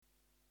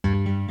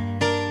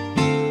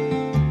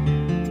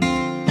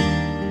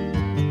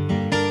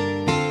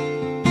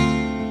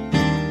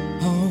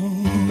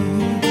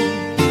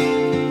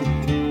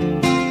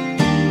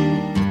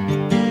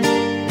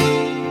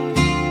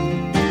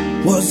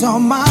Was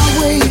on my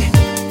way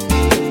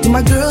to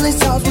my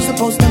girlie's house, was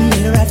supposed to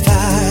meet her at 5.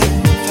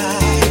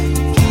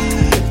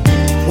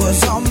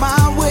 Was on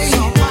my way.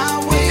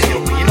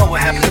 You know what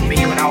happened to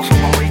me when I was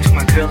on my way to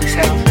my girlie's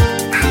house?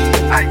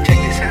 Alright, check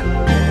this out.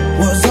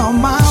 Was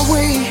on my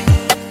way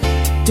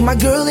to my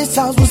girlie's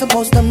house, was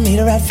supposed to meet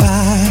her at 5.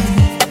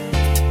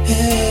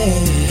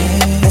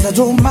 Yeah. As I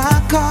drove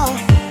my car,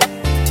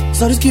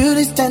 saw this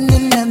cutie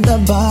standing at the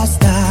bus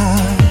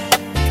stop.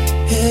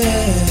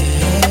 Yeah.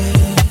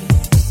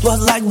 It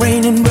was like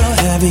raining real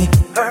heavy.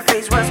 Her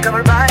face was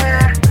covered by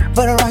hair,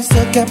 but her eyes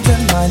still kept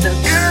in mind. the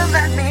girl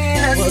that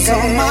made us Was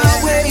on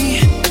my way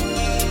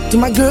to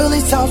my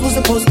girlie's house, was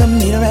supposed to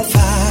meet her at 5.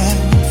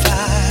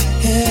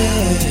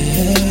 Yeah.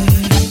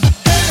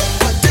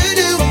 What do you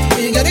do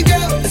when you got a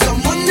girl and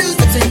someone new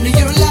that's into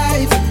your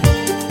life?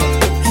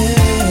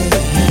 Yeah.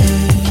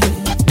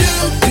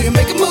 Do you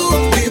make a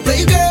move? Do you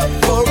play a girl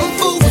for a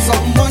fool for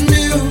someone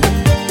new?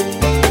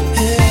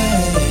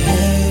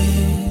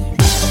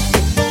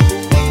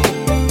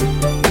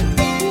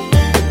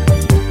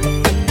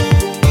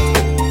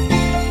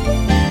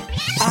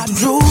 I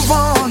drove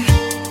on,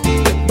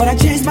 but I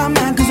changed my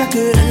mind cause I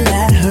couldn't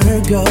let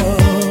her go.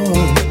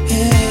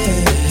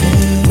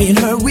 Yeah. Me and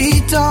her,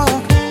 we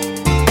talked.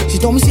 She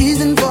told me she's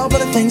involved,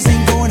 but the things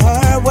ain't going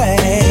her way.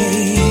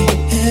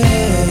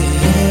 Yeah.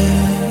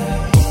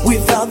 We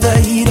felt the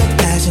heat of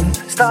passion,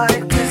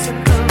 started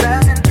kissing,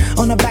 caressing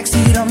on the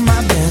backseat of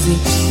my Benzie.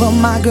 Well,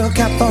 my girl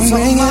kept on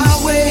ringing. On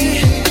my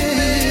way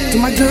to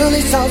my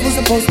girlie's house, was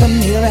supposed to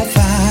meet her at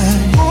 5.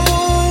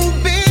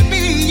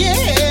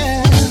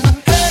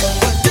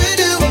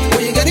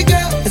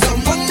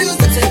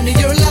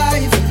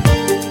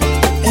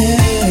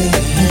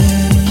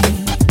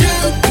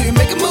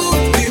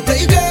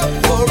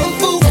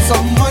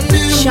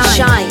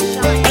 Shine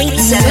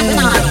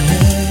 879.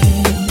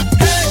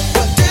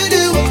 What do you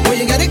do when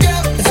you got a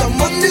girl and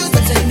someone new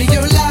that's into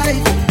your life?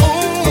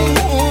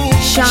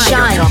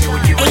 Shine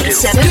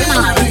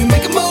 879. Do you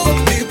make a move?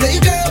 Do you play a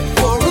girl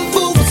for a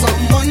fool for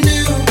someone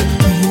new?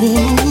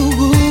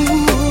 Ooh,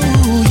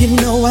 you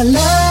know I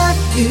love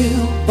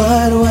you,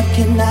 but what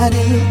can I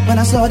do when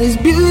I saw this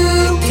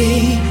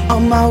beauty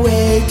on my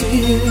way to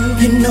you?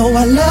 You know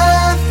I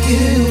love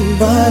you,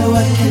 but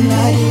what can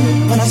I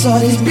do when I saw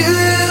this beauty?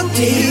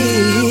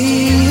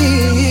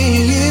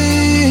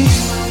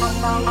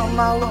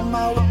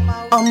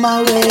 On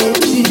my way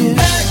to you.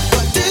 Hey,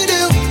 what do you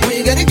do when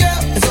you got a girl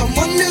and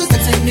someone new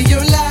that's into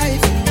your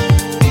life?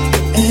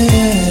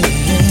 Hey,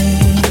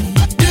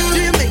 do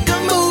you make a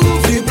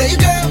move? Do you play a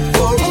girl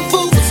for a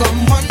fool for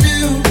someone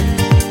new?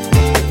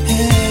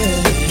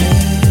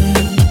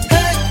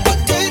 Hey, what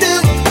do you do?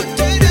 What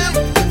do you do?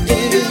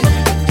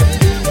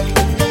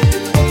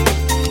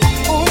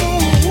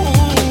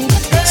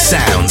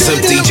 Sounds of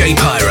DJ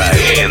Pyro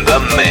in the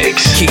mix.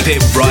 Keep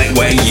it right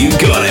where you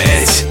got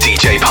it.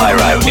 DJ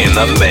Pyro in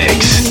the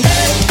mix.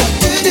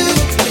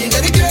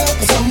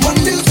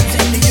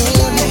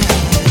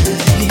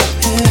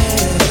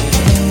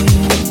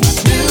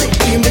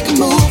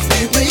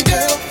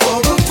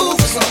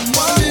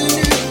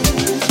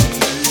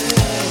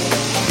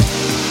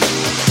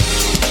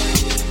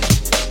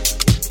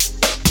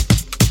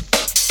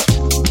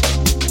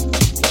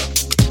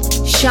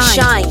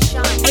 Shine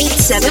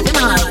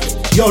 879.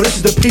 Yo, this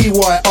is the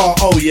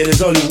PYRO, yeah,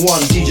 there's only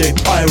one, DJ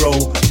Pyro.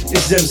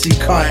 This is MC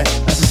Kai,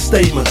 that's a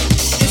statement.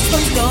 This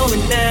one's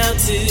going out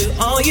to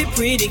all you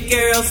pretty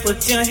girls.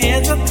 Put your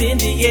hands up in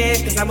the air,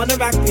 cause I wanna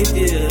rock with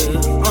you.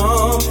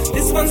 Oh,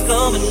 this one's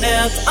going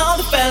out to all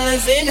the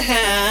fellas in the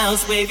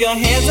house. Wave your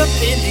hands up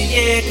in the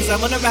air, cause I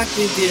wanna rock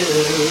with you.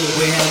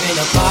 We're having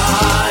a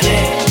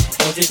party,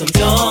 won't you come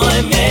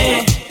join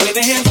me? Wave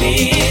your hands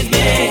with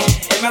me,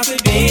 and rock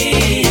with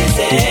me.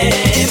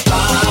 Say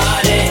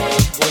party,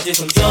 won't you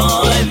come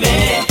join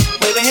me?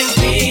 Wave your hands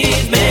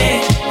with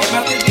me, and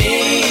rock with me.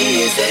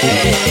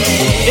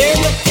 There's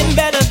nothing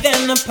better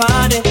than a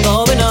party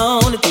going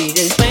on. The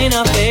DJ's playing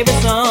our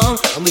favorite song,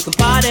 and we can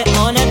party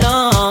on and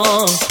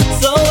on.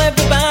 So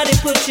everybody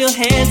put your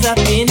hands up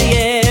in the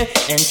air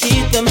and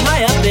keep them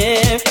high up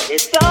there.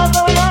 It's all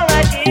going on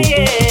right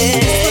here.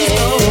 This one's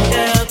going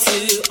down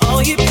to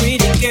all you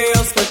pretty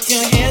girls. Put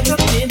your hands up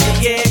in the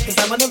air, cause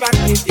I wanna rock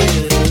with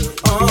you.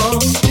 Oh,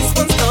 this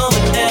one's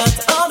going down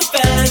to all the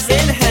fellas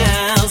in the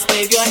house.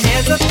 Wave your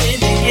hands up in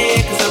the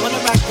air, cause I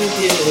wanna rock with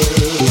you.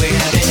 We're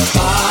having a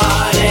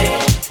party,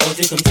 won't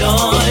you come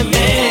join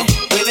me?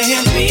 Wave your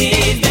hands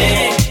with me,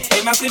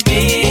 hey rock with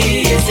me,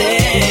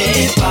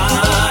 say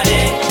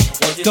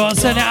party. Go on,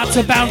 send it out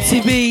to Bounty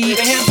B.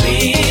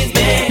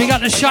 Big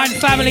up the Shine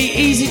family,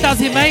 easy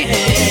does it, mate.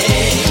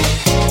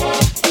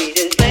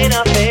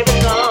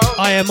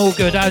 I am all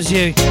good, as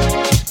you.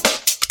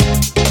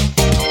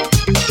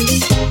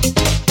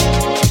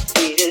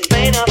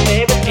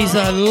 He's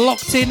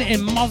locked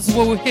in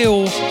Muswell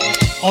Hill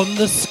on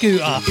the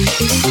scooter.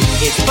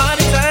 It's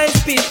party time,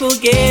 people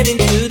get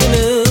into the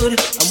mood.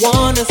 I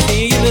wanna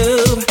see you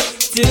move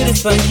to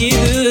this funky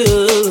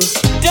groove.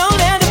 Don't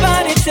let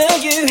nobody tell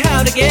you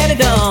how to get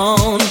it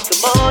on.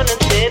 Come on and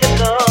sing a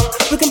song.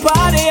 We can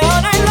party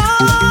all night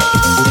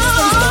long.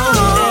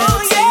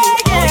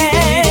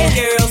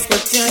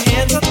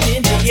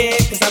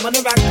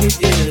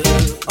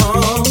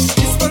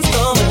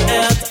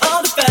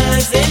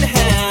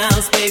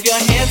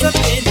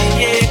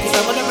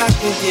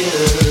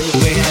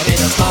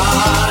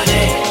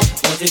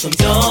 you come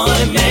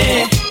join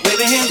me? Wave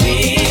your hands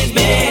with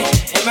me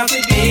and rock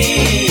with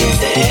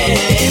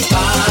busy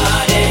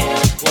party.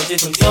 Won't you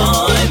come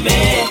join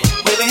me?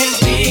 Wave your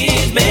hands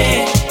with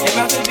me and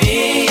rock with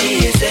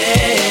busy.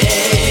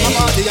 My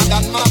party and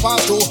that man a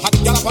pass through, hot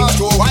girl a pass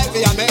through,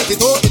 wifey and make it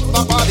too. It's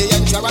my party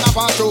and Sharon a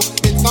pass through.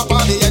 It's my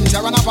party and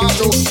Sharon a pass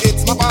through.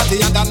 It's my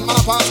party and that man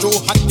a pass through,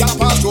 hot girl a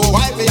pass through,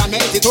 wifey and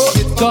make it too.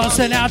 Got to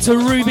send out to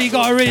Ruby,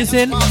 got a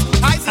reason.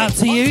 Out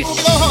to you.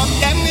 Got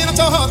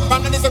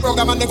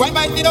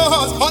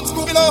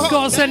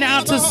to send it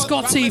out to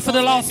Scotty for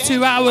the last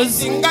 2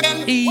 hours.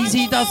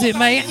 Easy does it,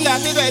 mate.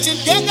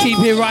 Keep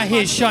it right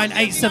here, Shine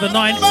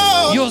 879.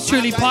 Yours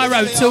truly,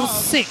 Pyro, till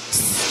 6.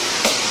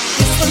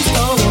 This one's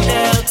going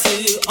out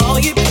to all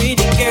you pretty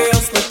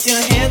girls. Put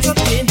your hands up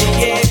in the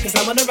air, cause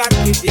I wanna rock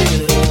with you.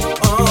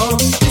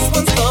 This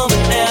one's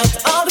going out to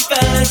all the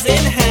fellas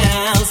in the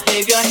house.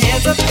 Wave your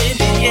hands up in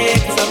the air,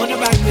 cause I wanna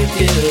rock with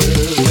you.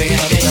 We're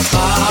having a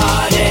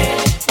party,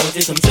 won't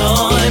you come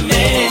join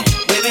me?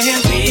 Wave your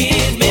hands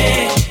with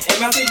me and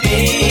rock with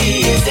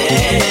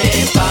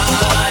busy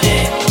party.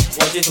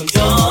 Won't you come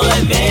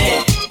join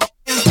me?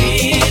 Hands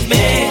with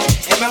me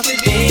and rock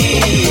with busy.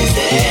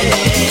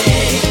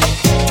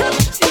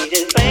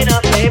 DJ's playing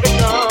our favorite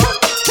song.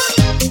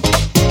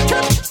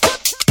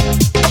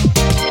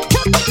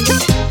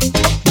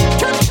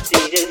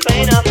 DJ's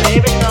playing our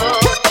favorite song.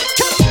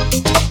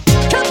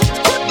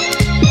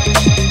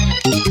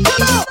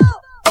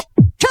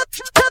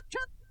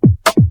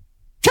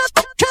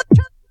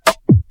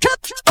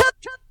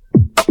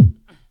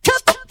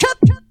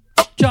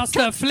 Just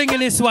flinging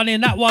this one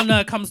in. That one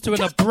comes to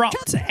an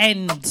abrupt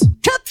end.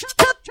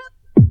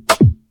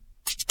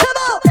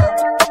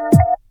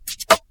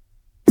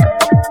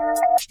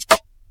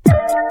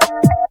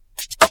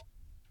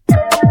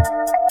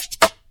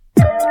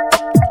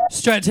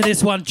 Straight to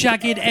this one.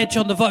 Jagged Edge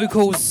on the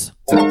vocals.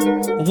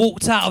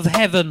 Walked Out of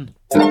Heaven.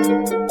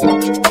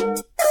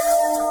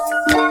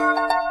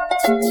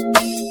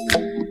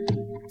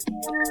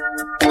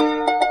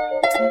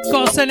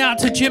 Got to send out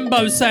to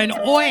Jimbo saying,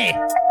 oi!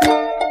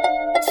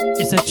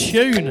 It's a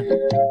tune.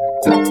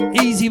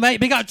 Easy,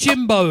 mate. Big up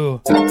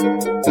Jimbo. I'm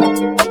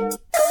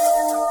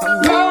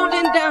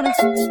rolling down a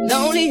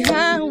lonely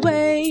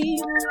highway,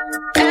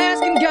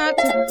 asking God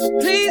to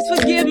please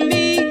forgive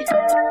me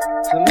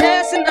for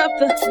messing up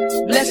the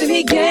blessing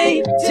He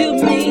gave to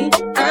me.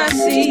 I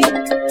see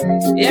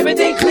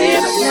everything clear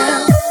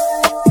now.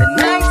 The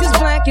night is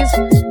black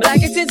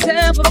as it's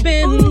ever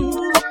been.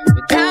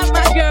 Without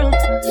my girl,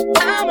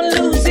 I'ma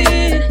lose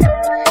it.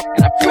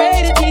 And I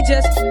pray that He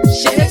just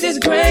sheds His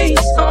grace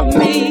on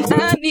me.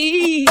 I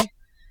need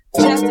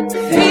just to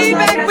be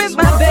back with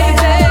my baby.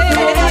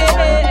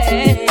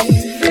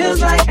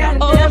 Feels like I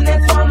damn near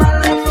throw my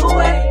life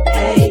away.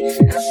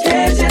 I'm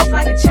scared just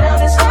like a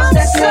child that's lost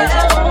that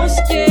so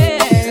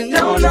scared.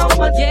 Don't know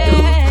what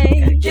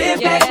to do. Get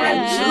back right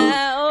with you.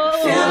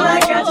 Feel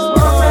like I just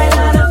walked right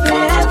out of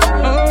bed.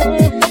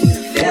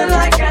 Feel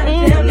like I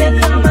damn near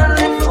throw my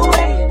life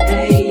away.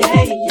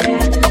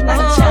 Like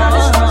a child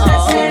that's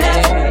lost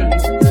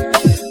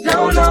that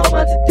don't know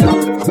what to do.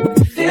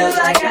 Feel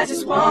like I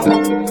just walked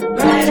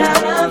right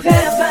out of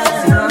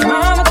heaven. My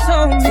mama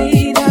told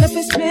me that if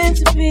it's meant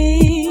to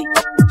be,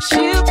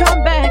 she'll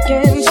come back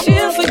and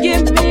she'll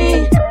forgive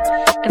me.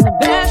 And the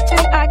best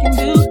thing I can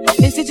do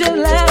is to just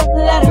let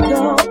her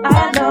go.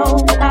 I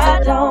know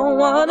I don't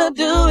wanna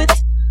do it,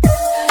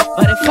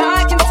 but if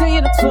I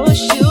continue to push,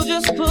 she'll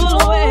just pull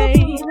away.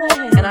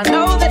 And I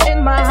know that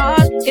in my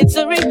heart it's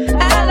a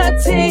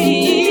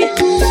reality.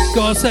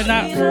 Gotta send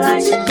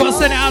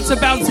it out to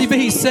Bouncy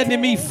B,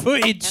 sending me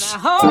footage. I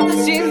hope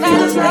that she's not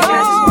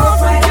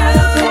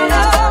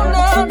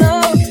alone.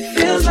 No.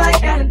 Feels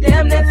like I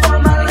damn near throw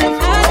my life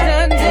away.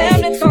 I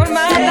damn near throw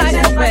my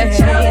life away.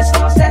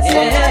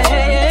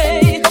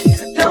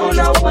 Don't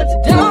know what to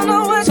do.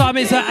 Time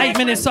is at 8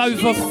 minutes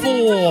over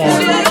 4.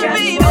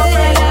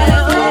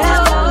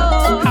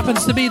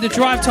 Happens to be the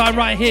drive time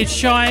right here,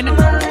 Shine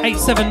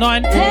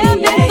 879.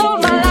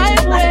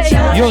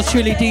 Yours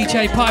truly,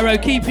 DJ Pyro,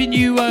 keeping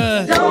you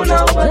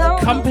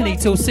company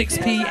till 6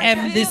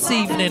 p.m. this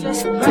evening. I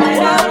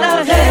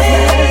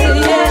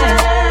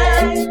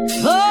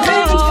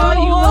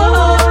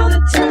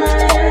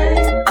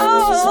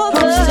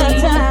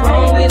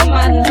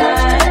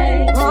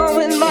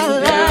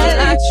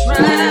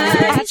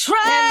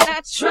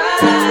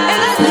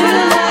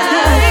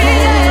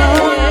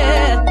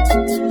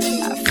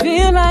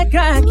feel like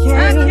I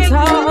can't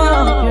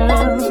talk,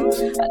 girl.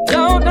 I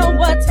don't know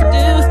what to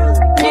do.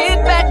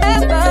 Get back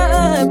at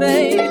my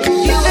baby.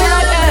 Feel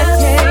like I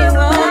can't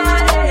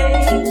walk.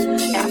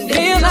 I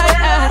feel like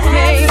I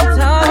can't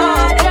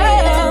talk,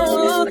 girl.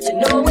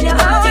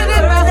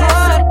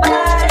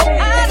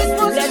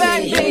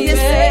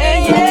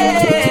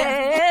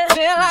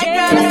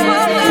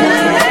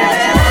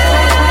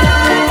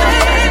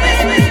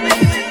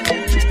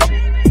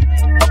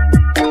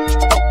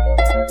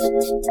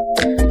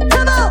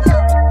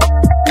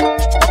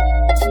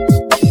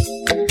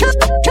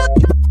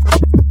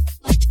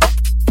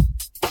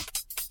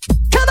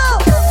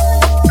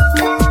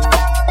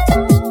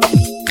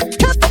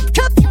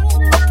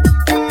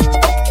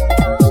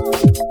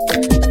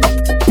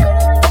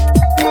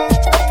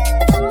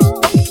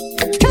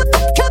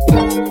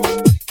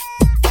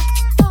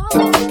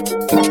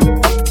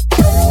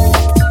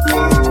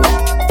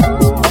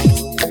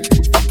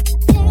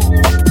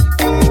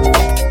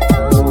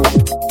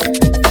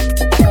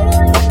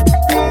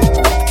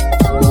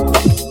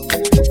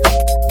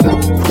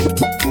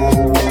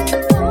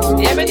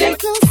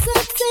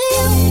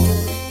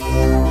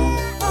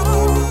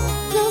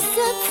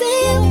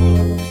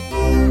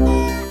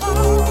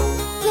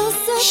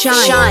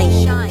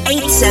 Shine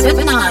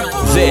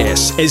 879.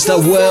 This is the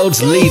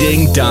world's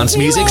leading dance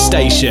music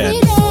station.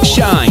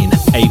 Shine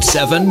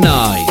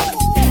 879.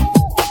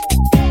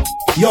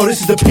 Yo,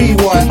 this is the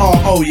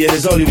PYRO, yeah,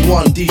 there's only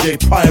one DJ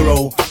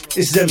Pyro.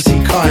 This is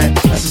MC Kai,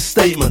 that's a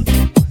statement.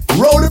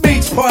 Roll the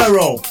beats,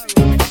 Pyro.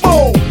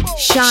 Oh!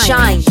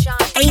 Shine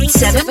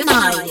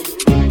 879.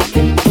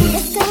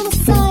 It's kind of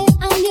sight,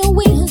 I knew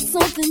we had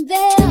something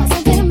there,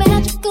 something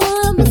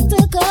magical,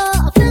 mystical,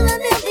 a feeling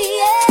in the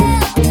air.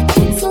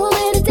 So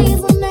many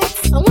days and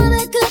nights, I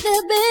wonder could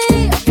there be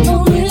a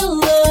real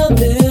love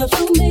there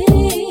for me?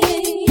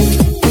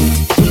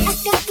 I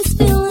got this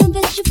feeling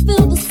that you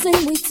feel the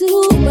same way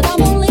too, but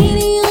I'm a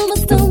lady, you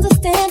must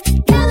understand.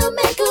 Gotta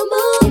make a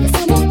move, 'cause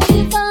I won't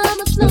wait for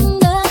much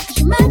longer, 'cause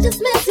you might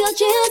just miss your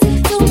chance.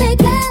 So make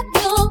that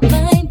your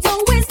mind,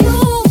 don't waste no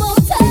more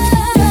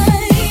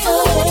time.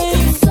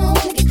 So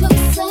get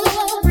closer,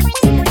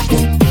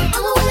 I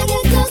wanna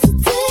get closer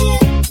to you.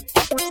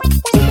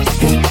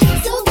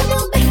 So come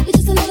on, baby,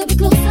 just a little bit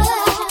closer,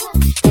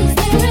 'cause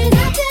there ain't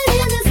nothing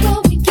in this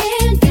world we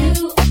can't do.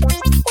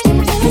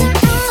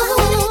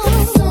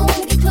 So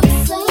get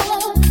closer,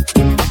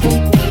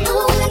 I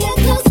wanna get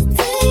closer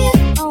to you.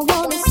 I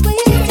wanna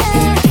squeeze you.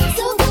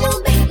 So come on,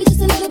 baby,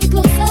 just a little bit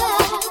closer,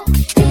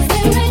 'cause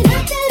there ain't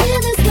nothing in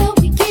this world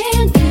we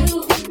can't do.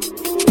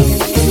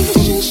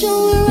 Position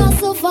sure we're all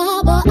so far,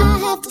 but I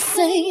have to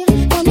say,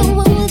 when I'm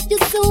with you,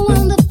 so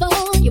wonderful.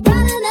 You're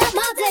brighten up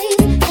my days.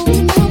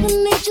 Only Mother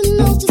Nature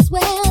knows just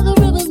where the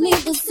rivers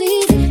meet the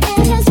seas, and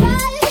it's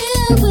right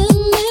here with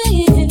me.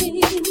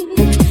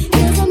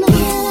 'Cause I know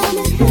that I'm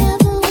in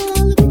heaven when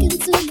I look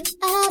into your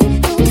eyes.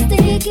 Don't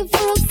mistake it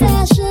for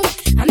obsession.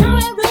 I know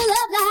it real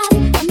love lies.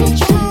 I'm not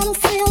trying to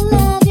say I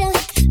love you,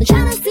 I'm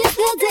trying to seize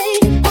the day.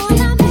 All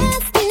I'm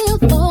asking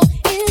for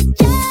is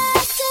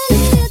just a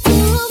little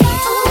more.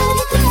 I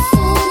wanna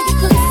get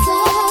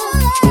closer,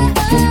 I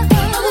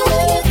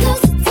wanna get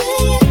closer to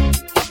you.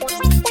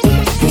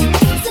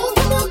 So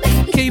come on,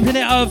 baby, Keeping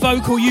it a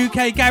vocal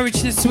UK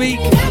garage this week.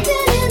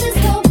 nothing in this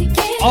world we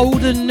can't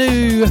Old and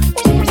new. do.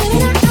 I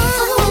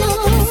wanna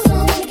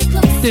get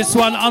closer. This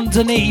one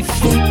underneath.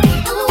 I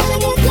wanna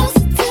get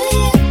closer to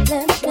you.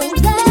 Let's go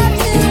back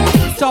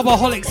to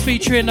Doubleholics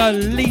featuring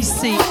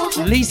Lisa.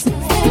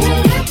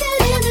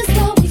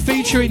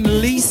 Featuring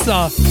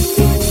Lisa.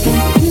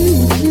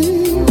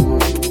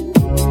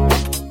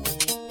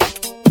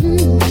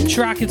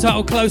 Track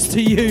entitled Close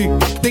to You.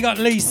 Big up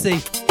Lisa.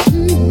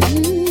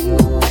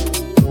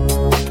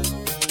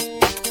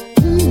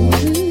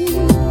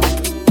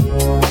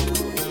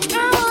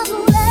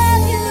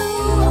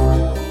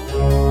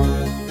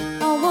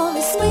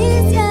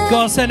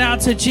 Gotta send out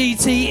to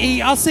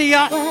GTE. I'll see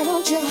ya.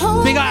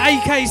 Big up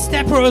AK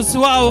Stepper as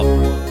well.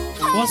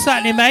 What's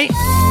happening, mate?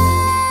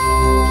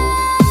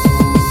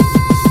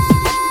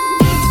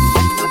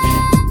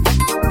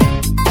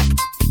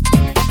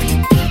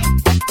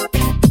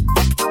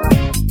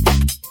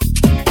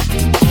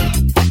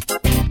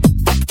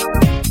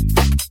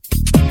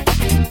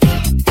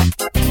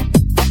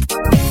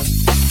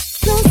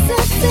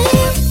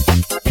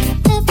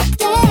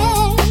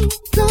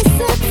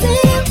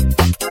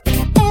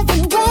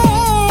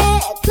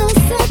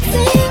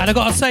 And I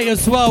gotta say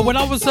as well, when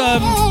I was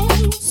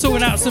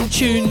sorting out some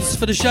tunes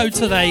for the show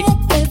today,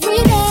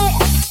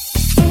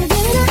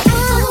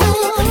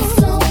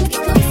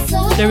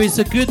 there is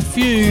a good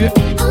few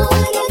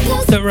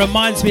that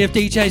reminds me of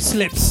DJ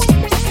Slips.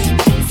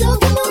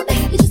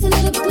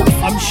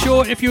 I'm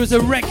sure if you was a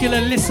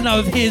regular listener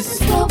of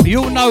his,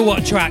 you'll know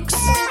what tracks.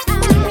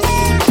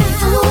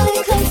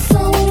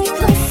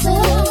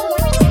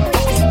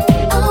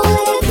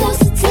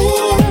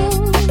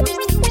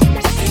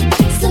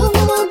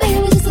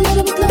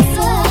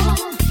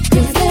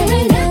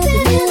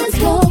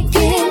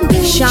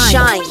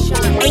 Shine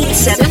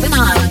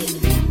 879.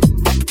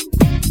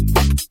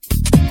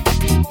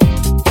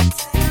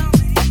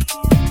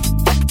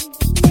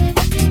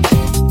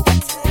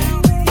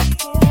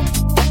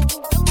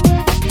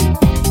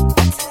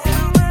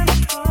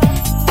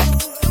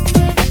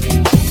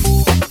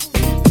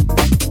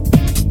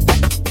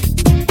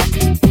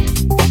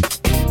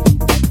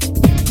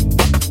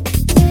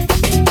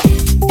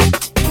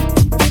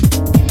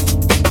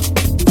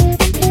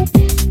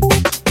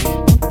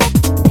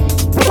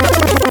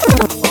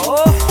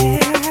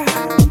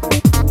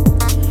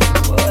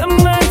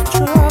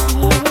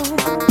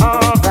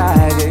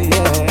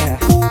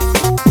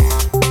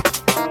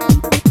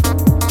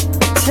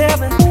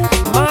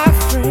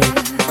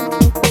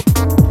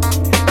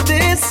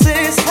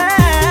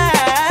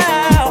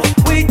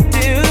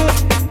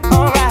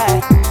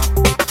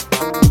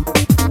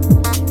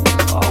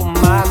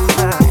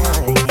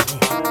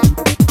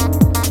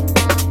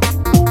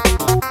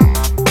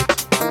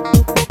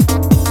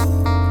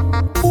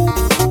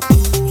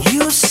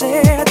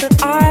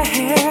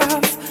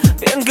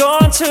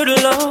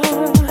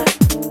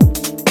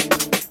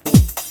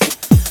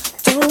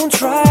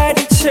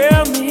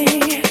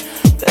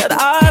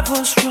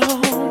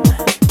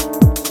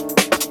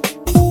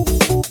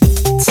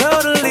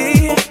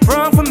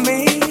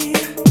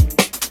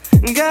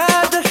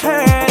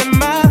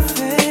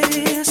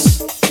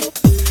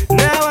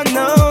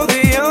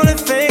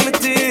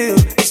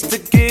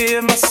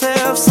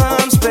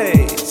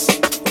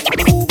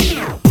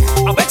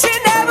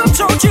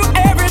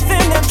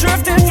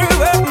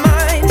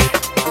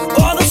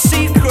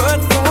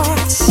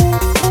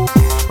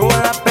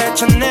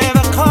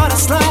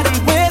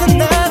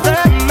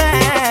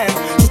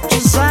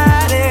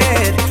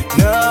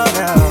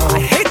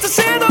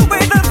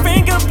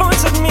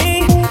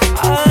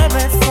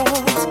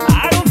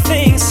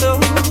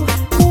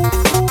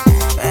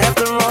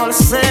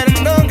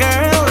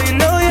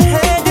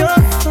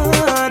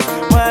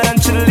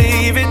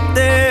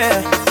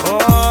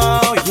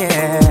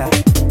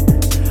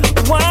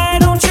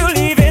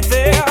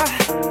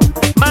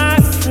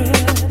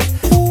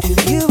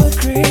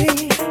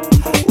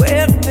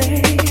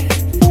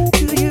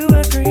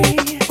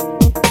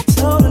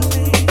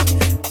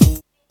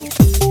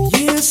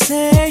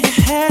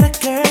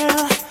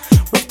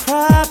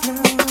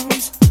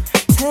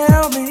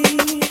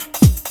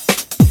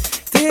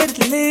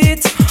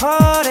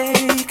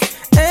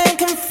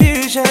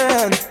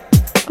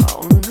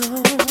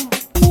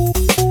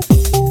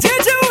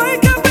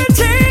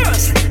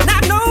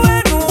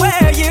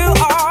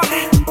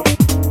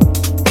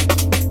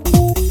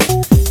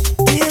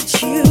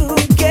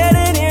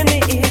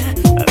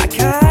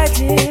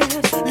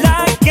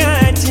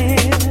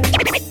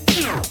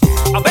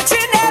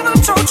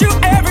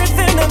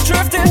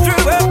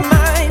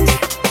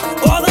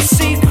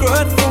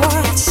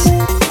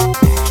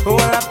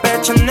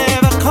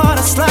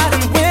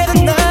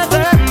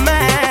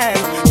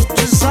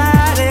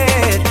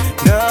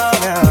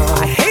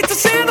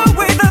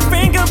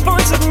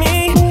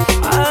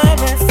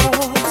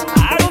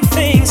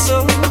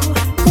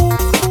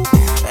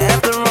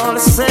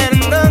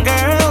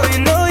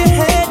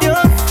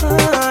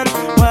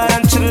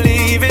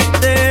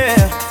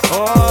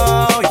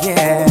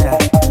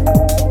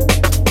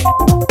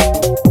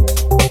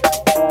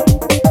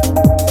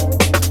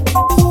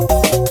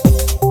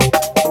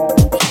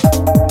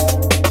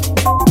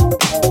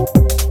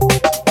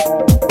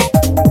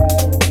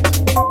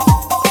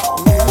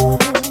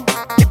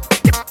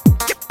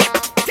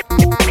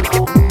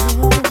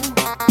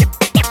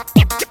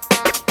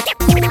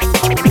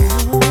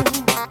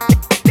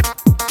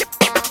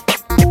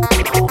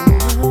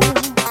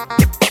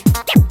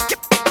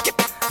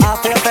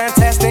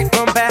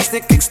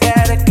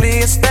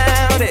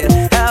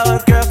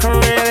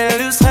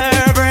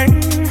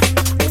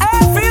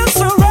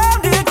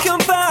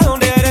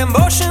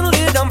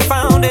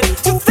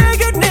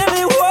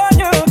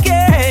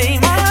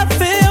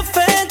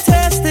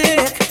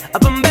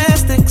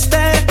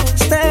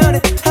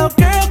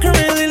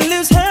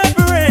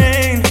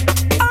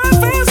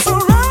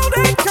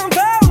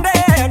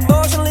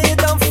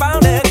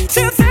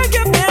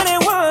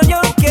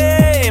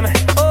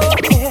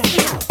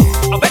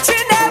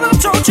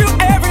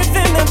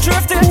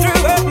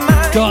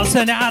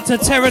 Send it out to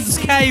Terrence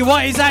K.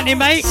 What is happening,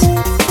 mate?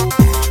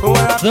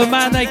 The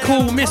man they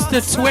call Mr.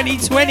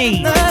 2020.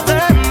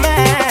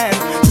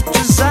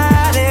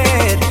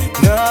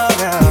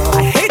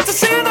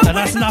 And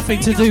that's nothing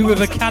to do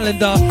with a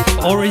calendar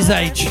or his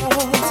age.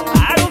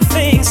 I don't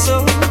think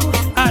so.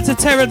 Out to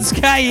Terrence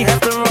K.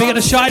 Big of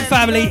the Shine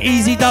family.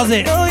 Easy does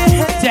it.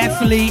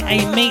 Definitely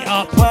a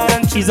meet-up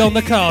is on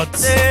the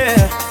cards.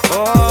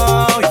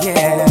 Oh,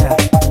 yeah.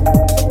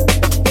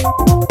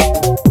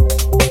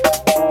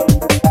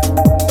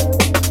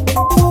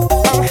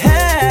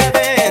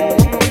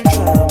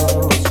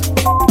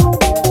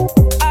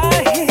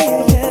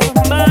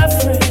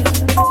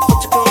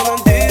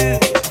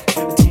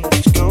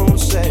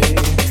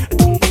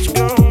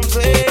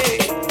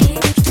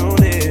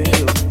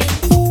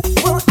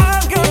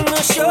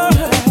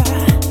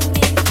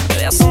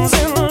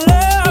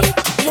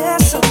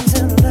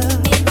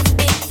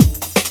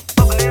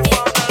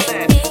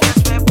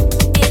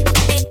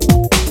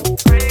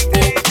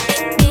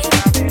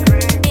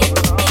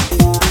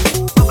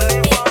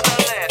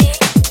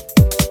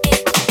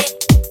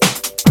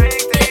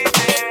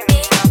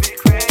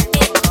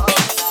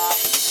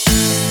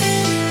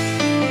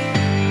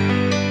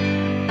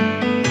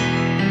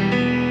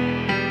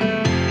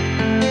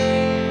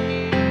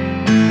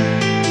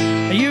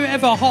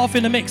 Half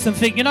in the mix and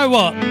think, you know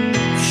what?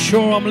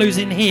 Sure, I'm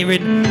losing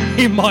hearing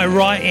in my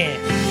right ear.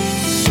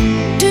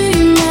 Do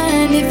you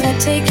mind if I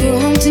take you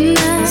home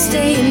tonight?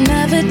 Stay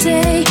another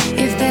day,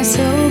 if that's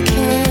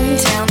okay.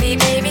 Tell me,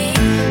 baby.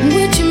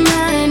 Would you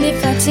mind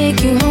if I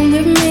take you home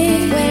with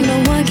me, where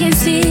no one can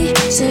see?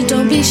 So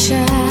don't be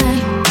shy,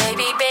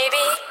 baby,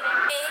 baby.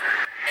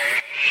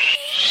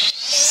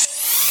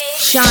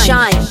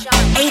 Shine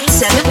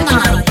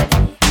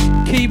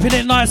 879. Keeping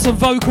it nice and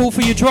vocal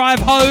for your drive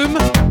home.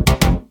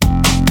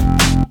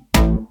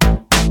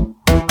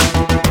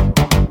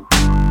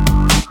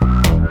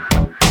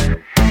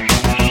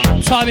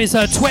 Time is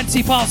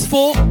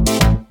 4:20.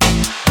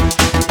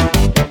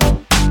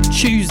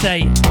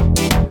 Tuesday.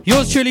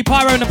 Yours truly,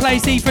 Pyro in the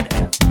place each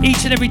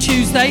and every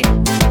Tuesday,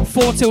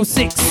 4 till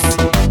 6.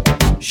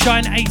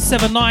 Shine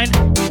 879.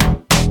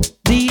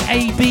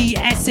 DAB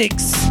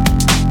Essex.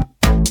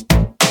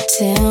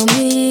 Tell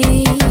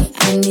me,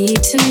 I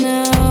need to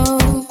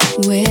know,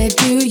 where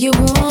do you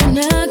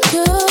wanna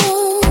go?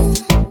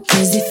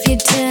 'Cause if you're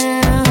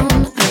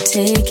down, I'll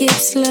take it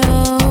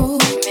slow.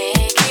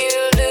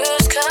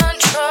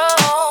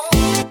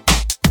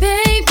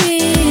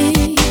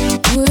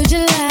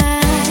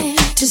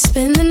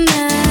 Spend the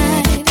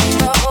night,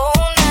 the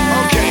whole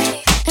night. Okay.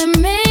 And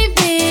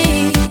maybe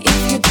if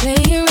you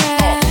play it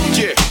right,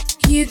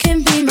 you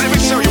can be my. Let me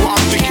tell you what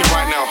I'm thinking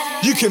right now.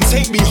 You can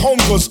take me home,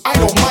 'cause I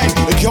don't mind.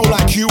 A girl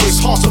like you is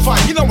hard to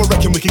find. You know, I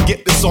reckon we can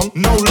get this on.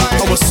 No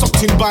lie, I was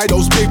sucked in by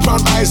those big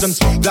brown eyes and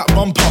that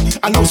bumper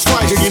and those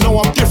thighs. And you know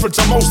I'm different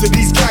to most of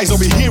these guys. I'll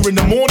be here in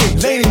the morning,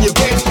 laying in your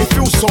bed. It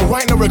feels so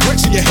right, no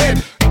regrets in your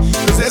head.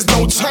 'Cause there's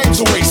no time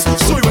to waste.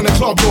 Saw you in the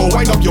club, you'll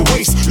wind up your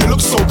waist. You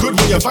look so good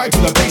when you vibe to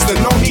the bass. There's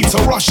no need to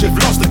rush if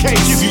love's the case.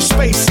 Give you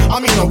space, I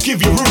mean I'll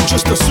give you room.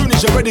 Just as soon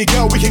as you're ready,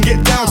 girl, we can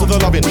get down to the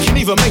loving. We can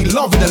even make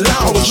love in the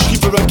lounge. I was looking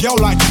for a girl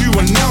like you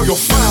and now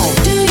you're found.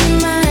 Do you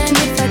mind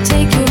if I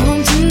take you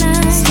home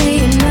tonight? Stay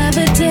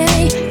another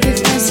day, if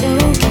that's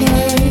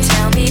okay.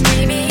 Tell me,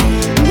 baby.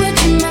 Would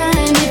you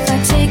mind if I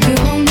take you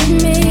home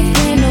with me,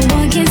 where no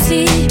one can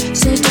see?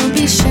 So don't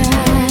be shy.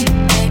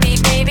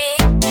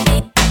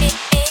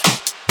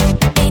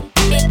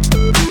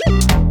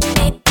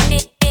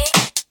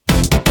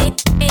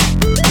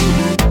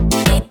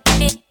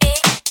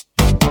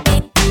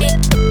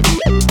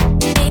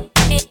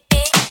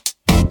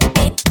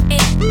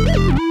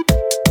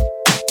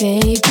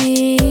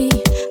 Baby,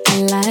 I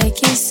like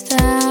your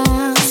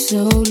style, so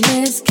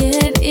let's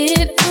get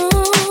it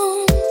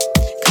on.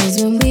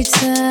 'Cause when we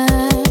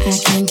touch, I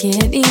can't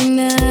get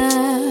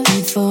enough.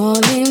 I'm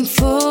falling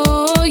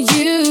for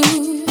you.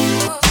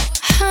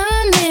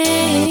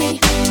 Honey,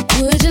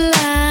 would you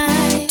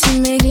like to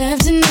make love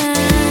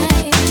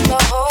tonight, the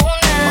whole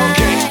night?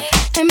 Okay.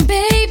 And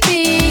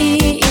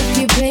baby, if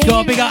you play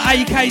Got a big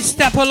AK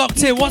Stepper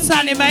locked in. What's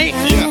happening, mate?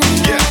 Yeah.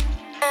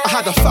 I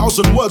had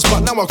 1,000 words,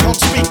 but now I can't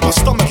speak. My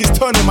stomach is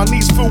turning, my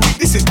knees feel weak.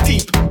 This is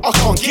deep. I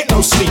can't get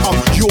no sleep. I'm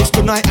yours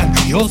tonight and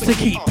yours to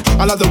keep.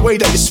 I like the way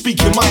that you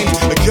speak your mind.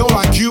 A girl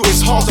like you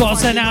is hard. Got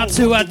to send out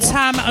to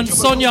Tam and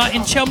Sonia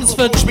in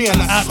Chelmsford.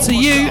 Out to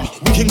you.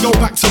 We can go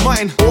back to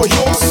mine or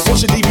yours.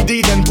 Watch a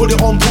DVD, then put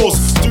it on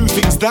pause. Do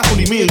things that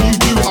only me and you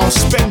do. I'll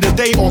spend a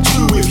day or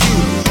two with you.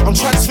 I'm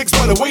transfixed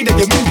by the way that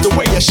you move, the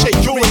way you shake.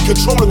 You're in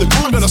control of the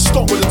groove. I'm gonna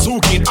stop with the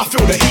talking. I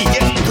feel the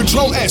heat.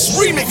 Control S,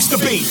 remix the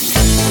beat.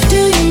 Do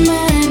you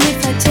mind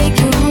if I take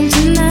you home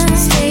tonight?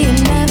 Stay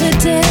another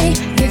day,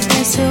 if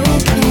that's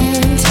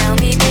okay. Tell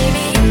me,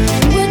 baby.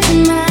 Would you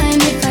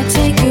mind if I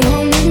take you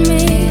home with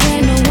me,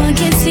 where no one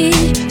can see?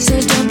 So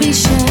don't be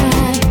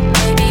shy,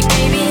 baby,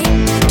 baby.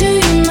 Do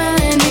you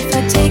mind if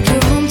I take you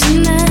home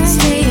tonight?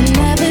 Stay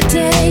another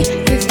day,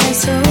 if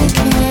that's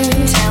okay.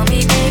 Tell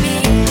me, baby.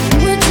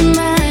 Would you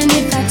mind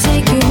if I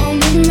take you home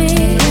with me,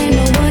 where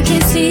no one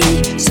can see?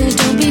 So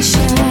don't be shy.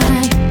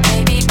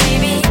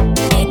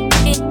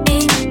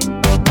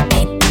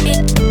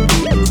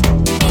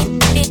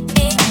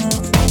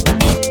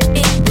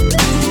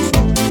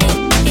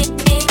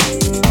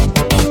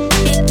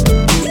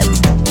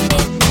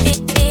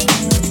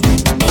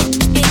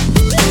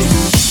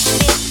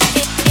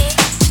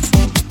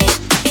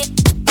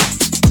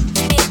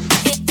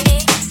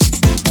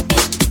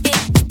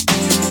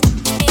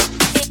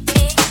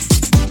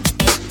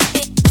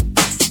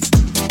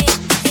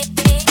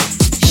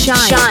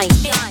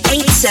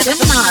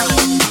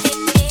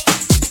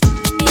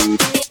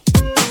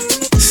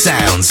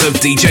 Sounds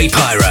of DJ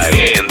Pyro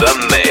in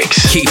the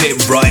mix. Keep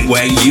it right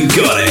where you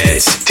got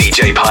it.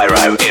 DJ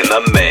Pyro in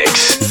the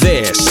mix.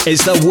 This is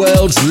the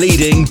world's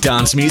leading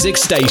dance music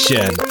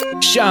station.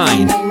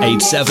 Shine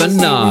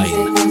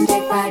 879.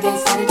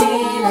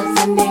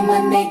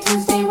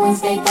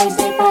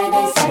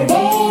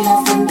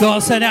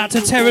 Gotta send out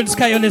to Terrence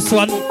K on this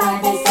one.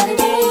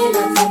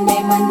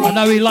 I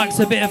know he likes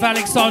a bit of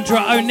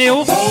Alexandra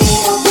O'Neill.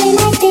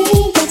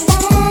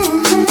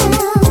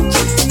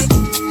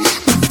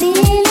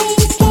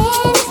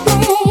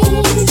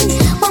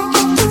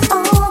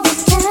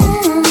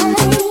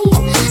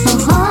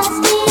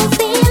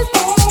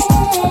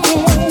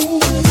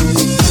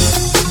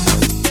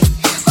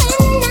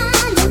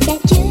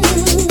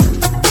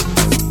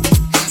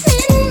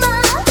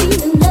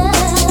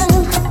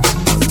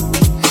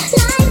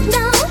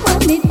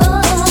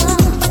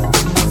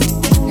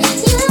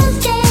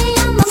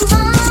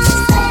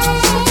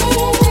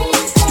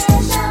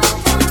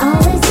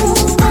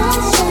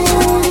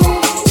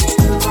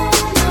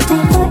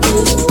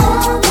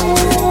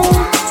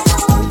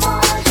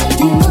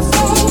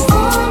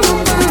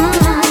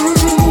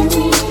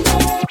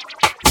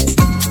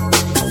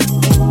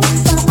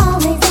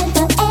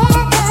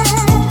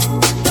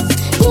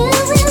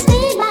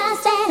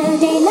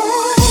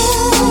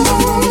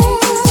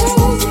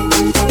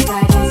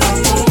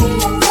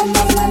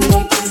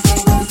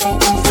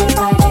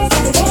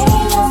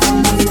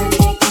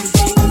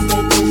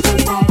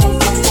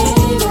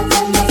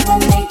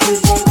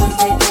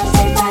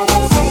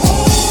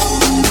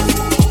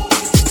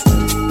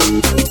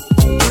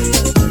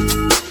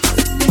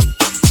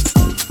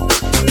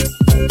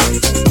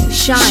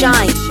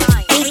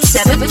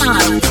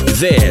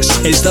 This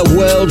is the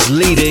world's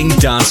leading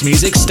dance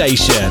music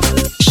station.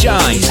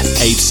 Shine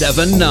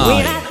 879.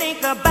 When I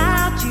think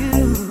about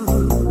you,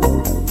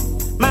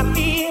 my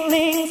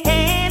feelings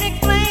can't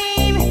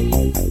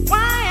explain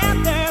why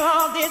after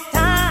all this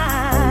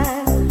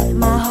time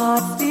my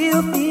heart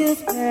still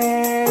feels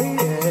pain.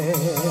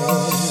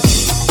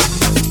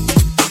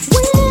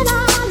 When I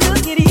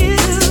look at you,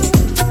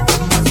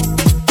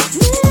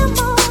 memories of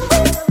love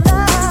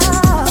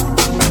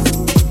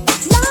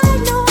like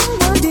no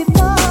one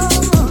before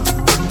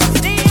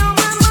stay on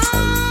my mind.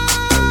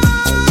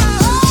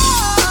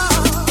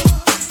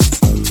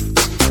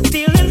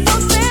 Feeling so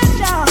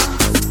special,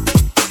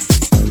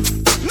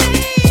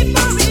 made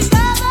for each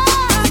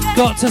other.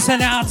 Got to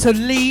send it out to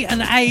Lee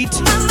and Aid.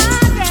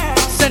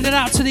 Send it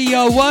out to the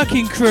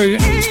working crew.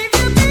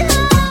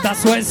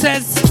 That's what it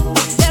says.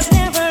 There's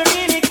never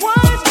any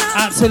question.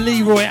 Out to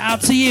Leroy,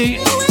 out to you. You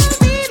will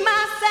be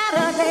my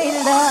Saturday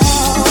love.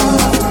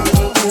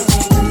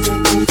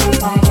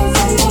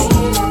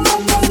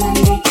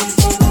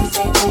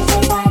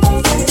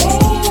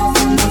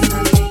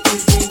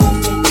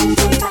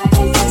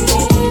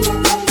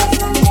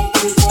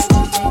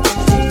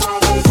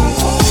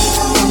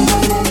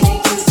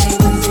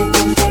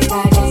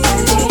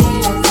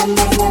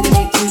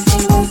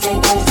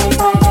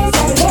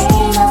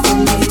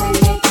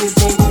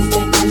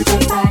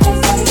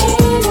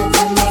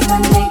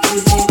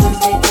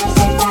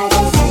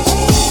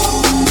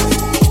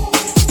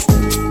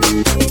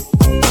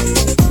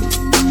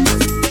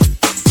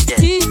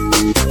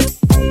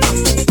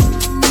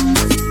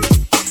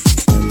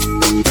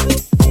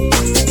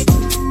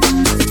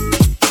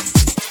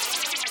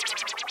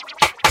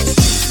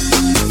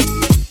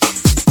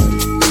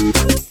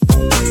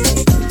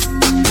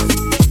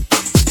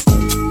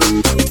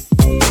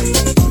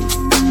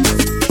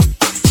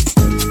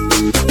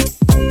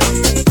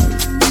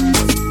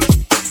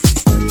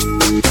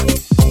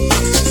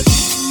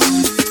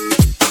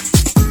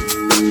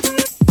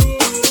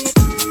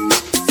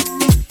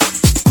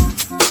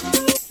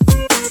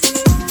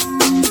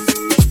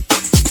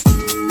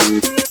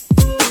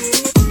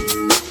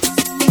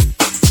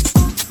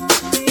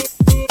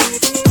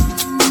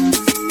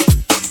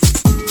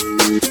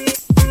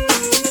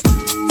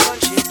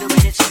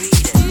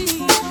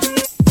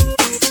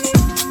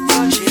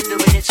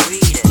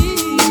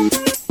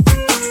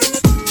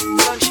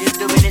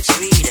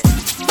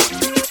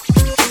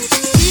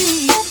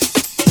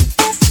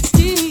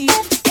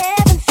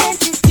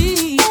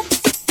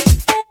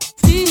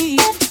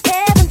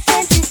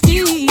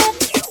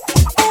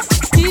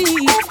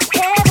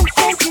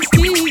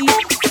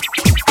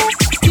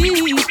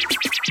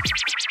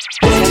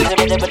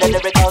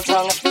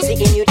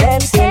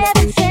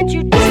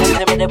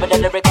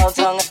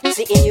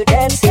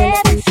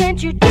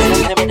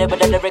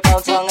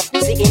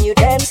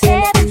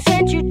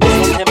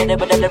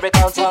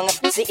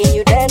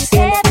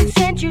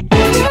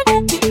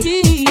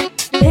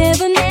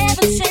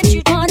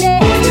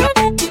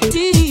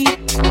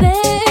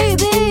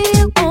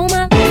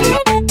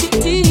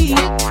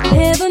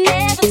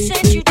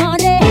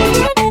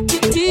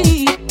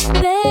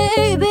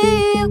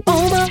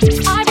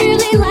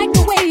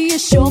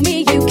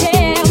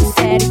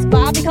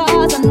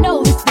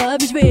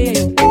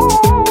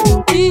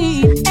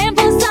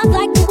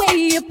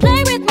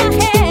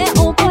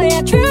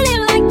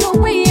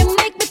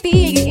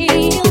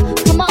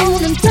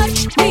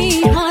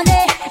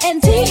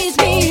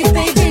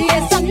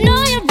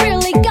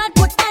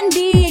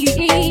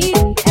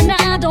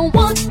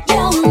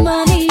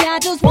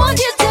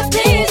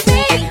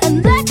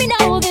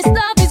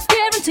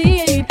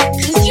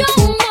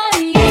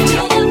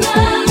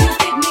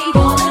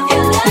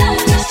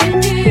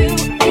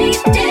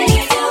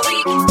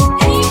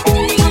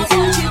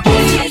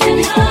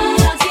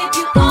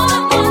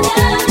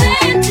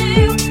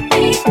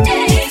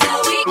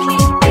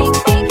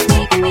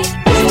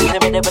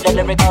 with a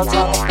lyrical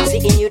tongue,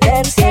 seeing you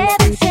dancing.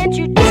 Heaven sent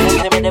you.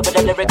 Listen to me with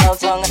a lyrical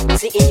tongue,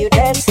 seeing you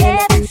dancing.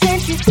 Heaven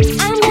sent you.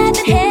 I'm glad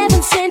that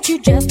heaven sent you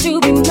just to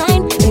be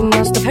mine. They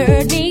must have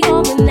heard me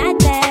over that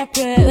there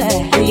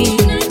prayer.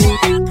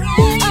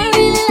 I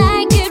really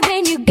like it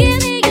when you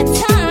give me your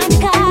time,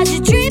 'cause you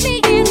treat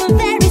me in a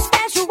very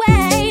special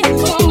way.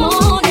 Come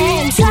on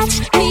and touch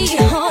me,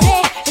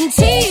 honey, and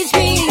tease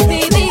me,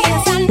 baby.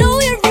 Yes, I know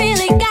you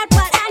really got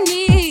what I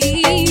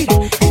need,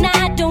 and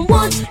I don't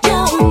want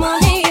your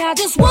money. I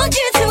just want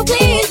you to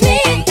please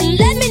me and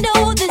let me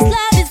know this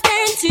love is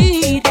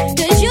guaranteed.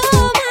 'Cause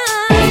you're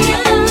mine.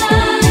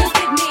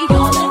 Give me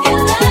all of your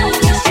love,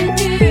 yes you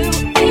do.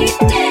 8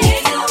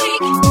 days a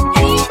week,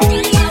 8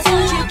 days. I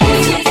want you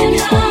kisses and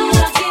hugs.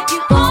 I'll give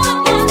you all of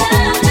my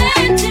love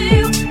and do.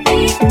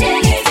 8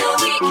 days a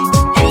week,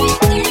 8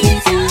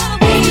 days a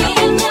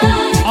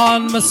week.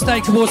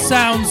 Unmistakable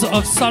sounds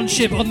of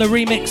Sunship on the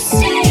remix.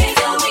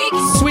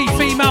 Sweet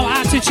female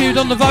attitude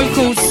on the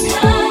vocals.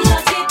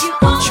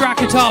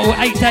 Track and title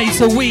 8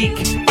 days a week.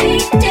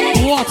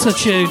 What a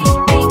tune.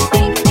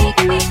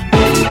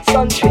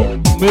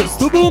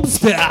 Mr.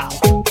 Boomspit.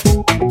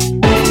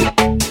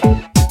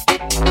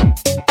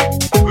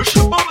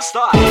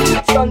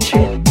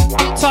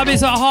 Time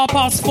is at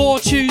 4:30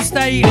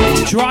 Tuesday.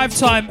 Drive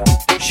time.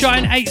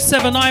 Shine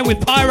 879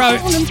 with Pyro.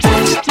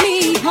 Touch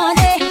me,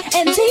 honey,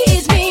 and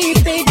tease me,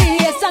 baby.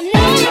 Yes, I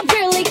know you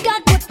really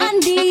got what I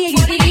need,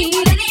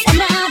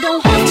 and I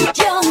don't want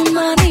your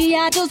money.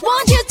 I just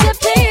want you to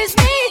please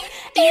me.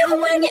 Even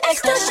when you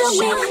extra show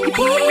me, you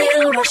put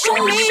it on my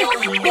show me.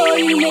 Boy,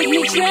 you make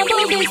me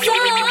tremble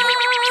inside.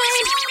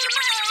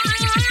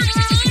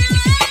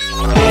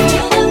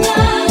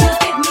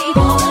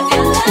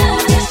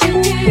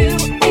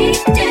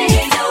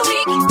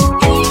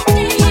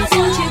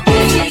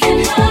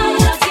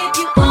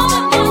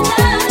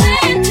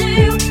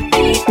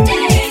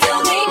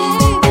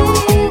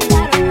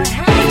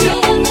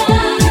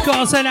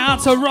 Send it out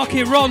to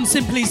Rocket Ron,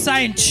 simply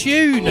saying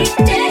tune. Tune.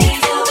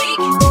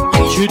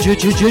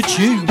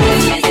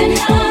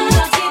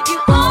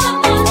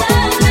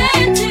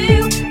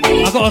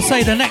 I gotta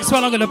say, the next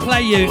one I'm gonna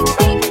play you.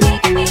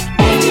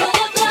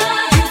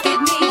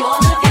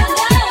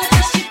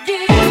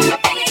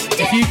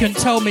 If you can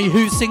tell me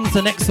who sings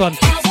the next one.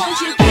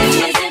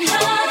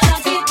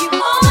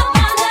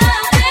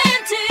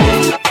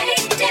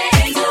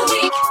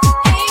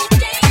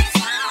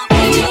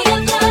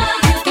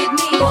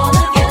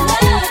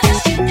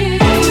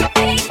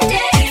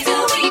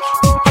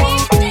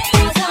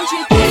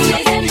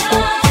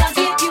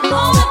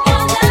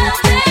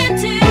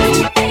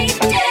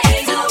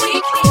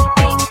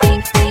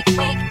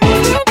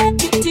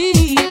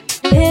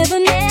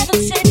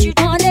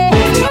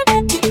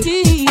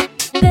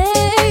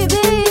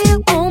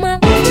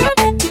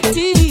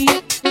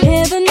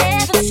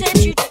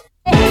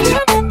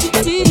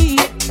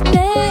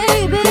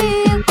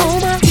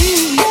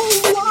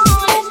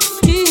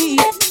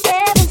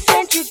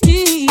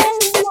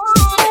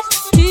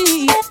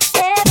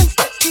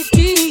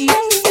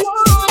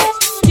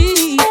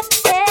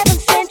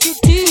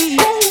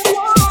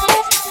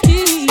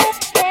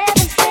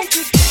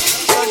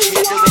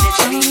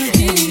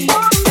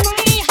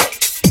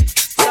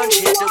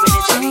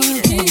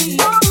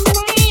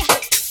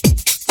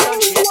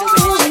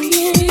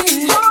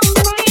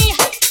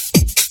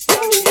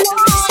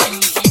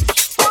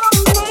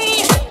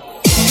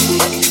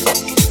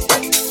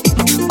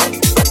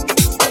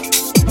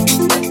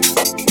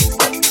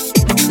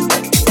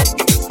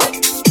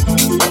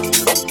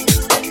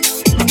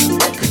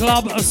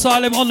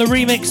 Asylum on the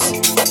remix.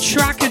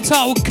 Track and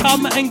title,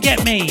 Come and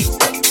Get Me.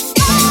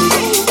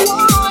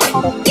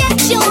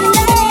 Get your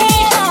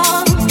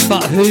love.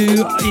 But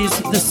who is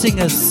the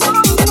singers?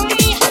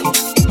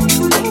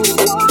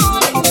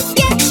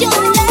 Get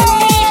your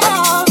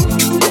love.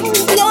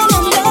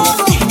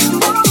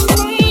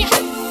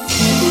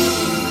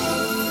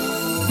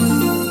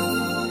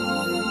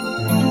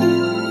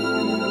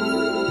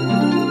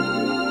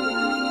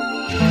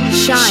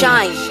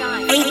 Shine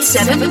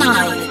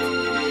 879.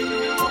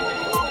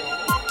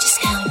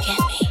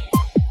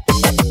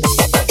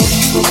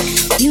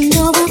 You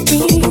know I've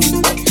been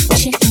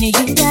checking you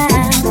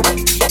out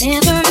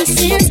ever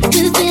since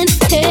we've been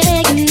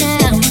hanging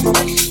out.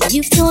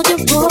 You've told your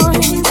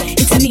boys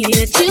it's me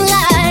that you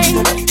like,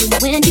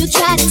 but when you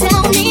try to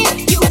tell me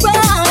you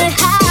run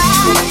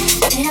high.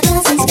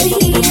 Ever since we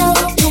all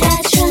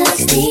had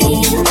trust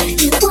in,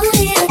 you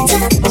wanted a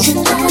touch of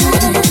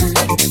love.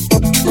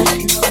 No,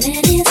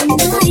 that is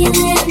annoying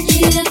that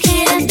you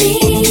can't be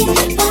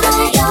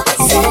by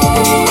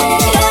yourself.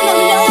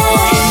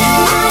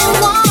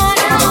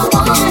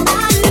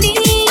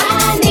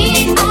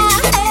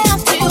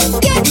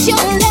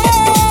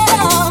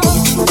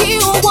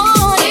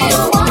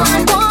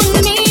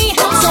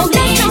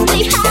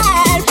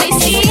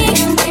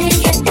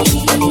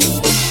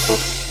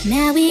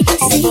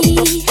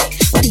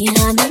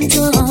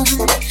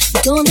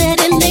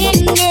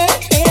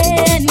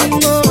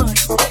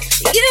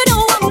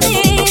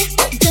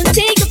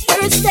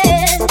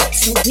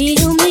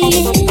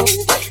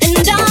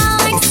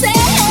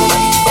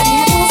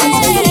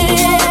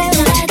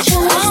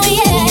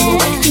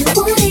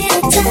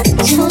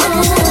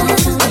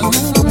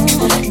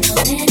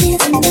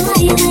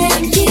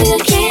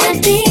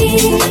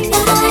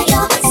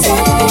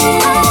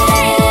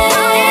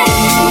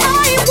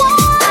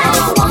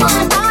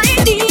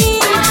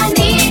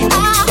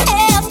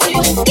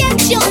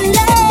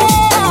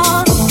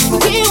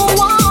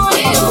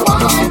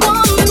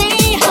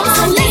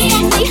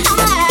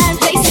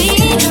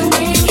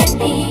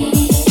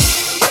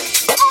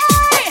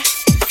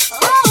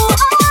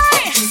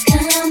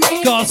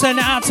 send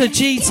it out to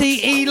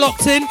GTE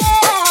locked in.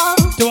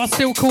 Do I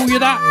still call you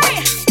that?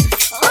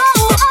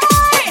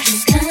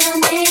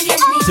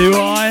 Do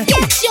I?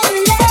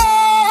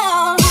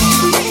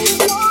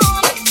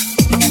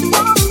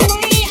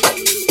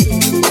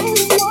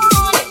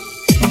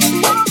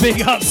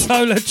 Big up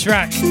Solar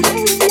Track.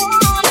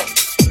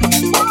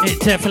 It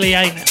definitely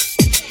ain't.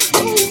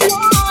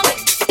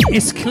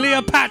 It's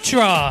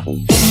Cleopatra.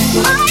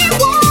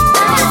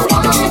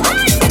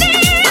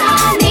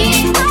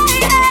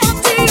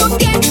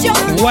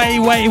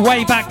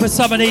 Way back for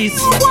some of these.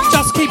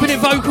 Just keeping it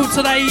vocal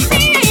today.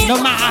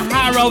 No matter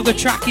how old the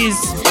track is,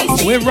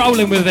 we're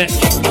rolling with it.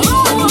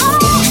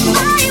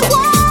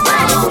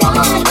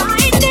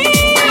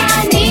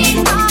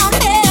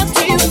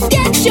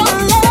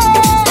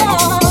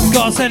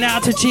 Gotta send it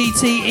out to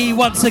GTE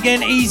once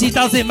again. Easy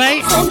does it,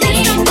 mate.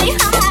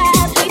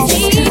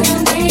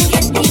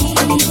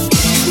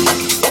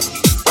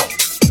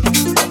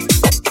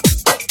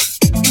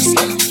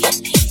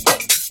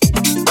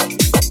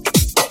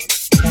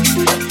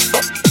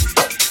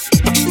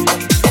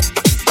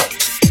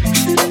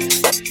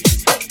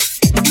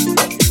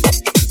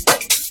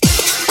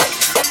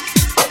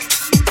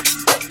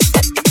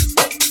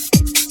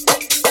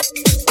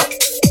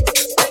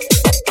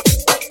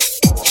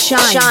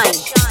 Shine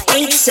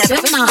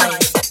 879.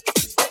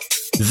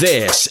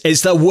 This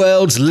is the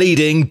world's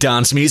leading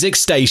dance music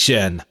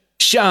station.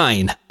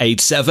 Shine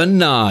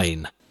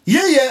 879.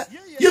 Yeah.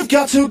 You've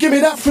got to give me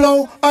that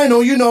flow. I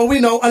know, you know, we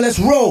know, and let's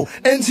roll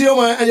into your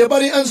mind and your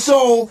body and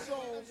soul.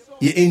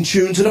 You're in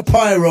tune to the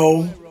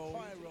pyro.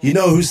 You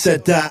know who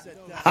said that?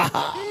 Ha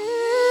ha.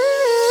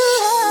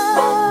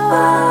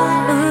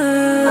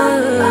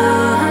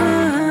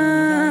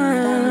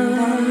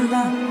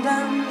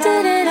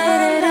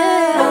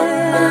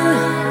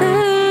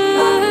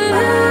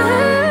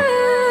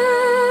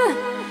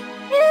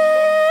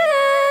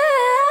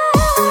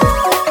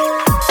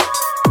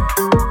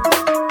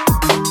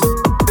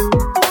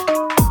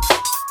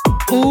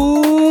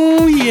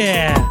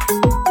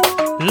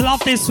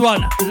 This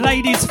one,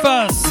 ladies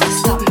first.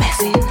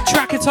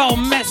 Trackatol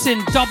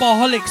Messing,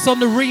 Doubleholics on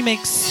the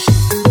remix.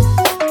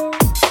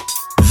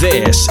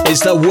 This is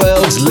the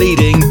world's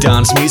leading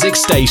dance music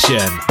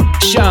station.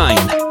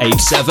 Shine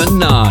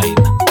 879.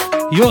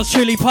 Yours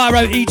truly,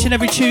 Pyro, each and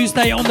every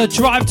Tuesday on the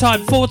drive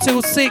time, 4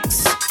 till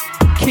 6.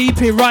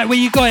 Keep it right where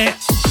you got it.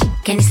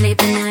 Can you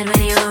sleep at night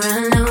when you're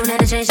alone? Had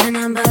to change the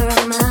number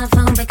on my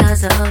phone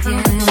because of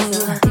you.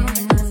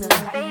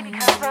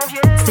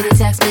 Still you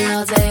text me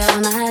all day, all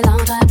night long.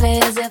 Try to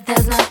play as if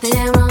there's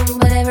nothing wrong,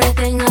 but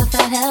everything I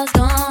felt has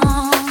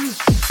gone.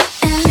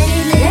 And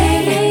lately,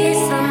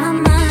 it's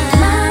on my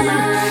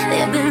mind.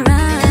 They've been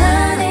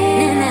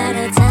running out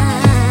of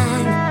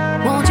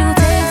time. Won't you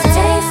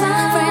take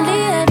some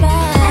friendly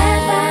advice?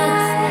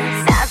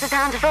 Now's the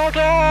time to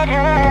forget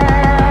her.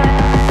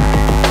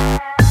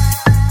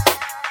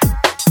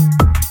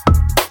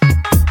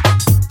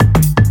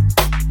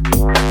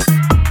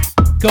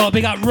 Got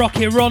big up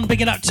Rocket Ron,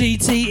 bigging up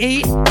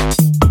GTE.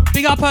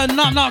 Big up her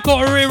Nut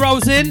got her ear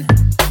rolls in.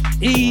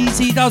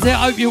 Easy does it,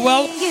 hope you're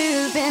well.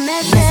 You've been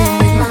messing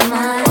with my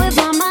mind,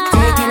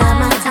 taking up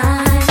my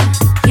time.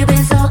 You've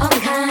been so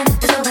unkind.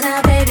 It's over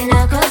now, baby,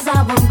 now, 'cause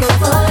I won't go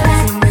for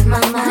that.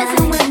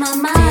 Messing with my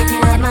mind,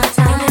 taking up my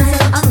time.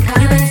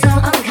 You've been so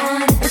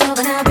unkind. It's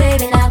over now,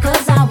 baby, now,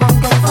 'cause I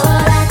won't go for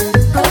that.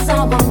 'Cause I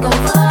won't go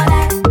for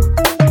that.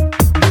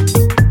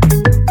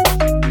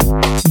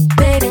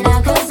 Baby,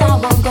 now, 'cause I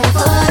won't go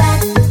for that.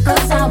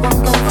 'Cause I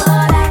won't go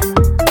for that.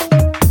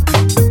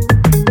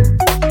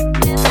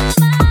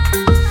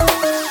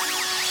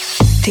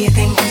 Do you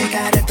think that you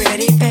got a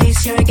pretty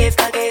face? You're a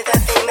gift I gave the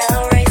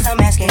female race. I'm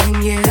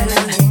asking you.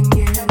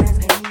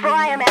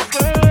 Boy, I'm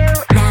asking you.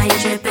 Now you're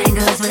tripping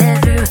 'cause we're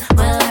through.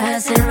 Well,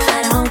 rehearsing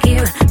right on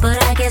cue,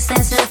 but I guess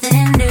that's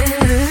nothing new.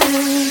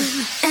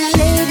 And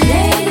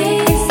lady,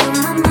 it's on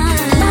my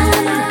mind.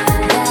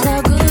 Got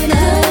a good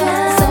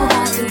love, so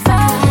hard to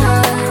find.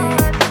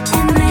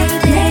 And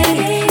maybe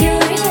you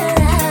realize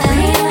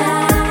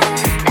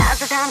now's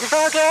the time to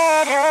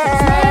forget her.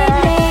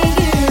 Lately,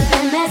 you've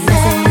been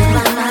messing with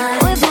my mind.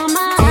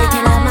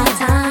 Taking up my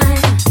time.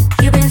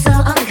 You've been so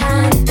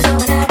unkind. It's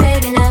over now,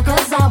 baby, now,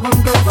 'cause I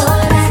won't go for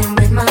that.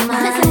 Messing with my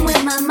mind.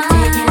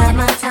 Taking up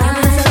my time.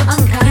 You've been so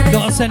unkind.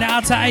 Gotta send it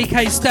out to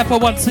AK Stepper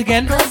once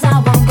again. 'Cause I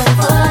won't go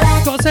for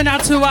that. Gotta send it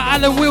out to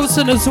Alan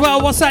Wilson as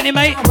well. What's happening,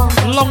 mate?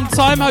 Long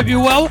time, hope you're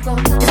well. It's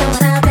over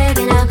now,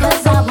 baby, now,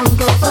 'cause I won't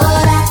go for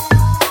that.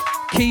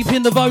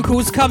 Keeping the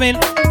vocals coming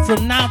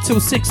from now till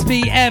 6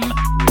 p.m.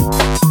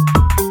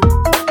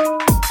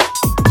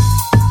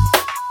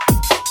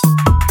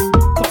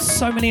 Got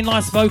so many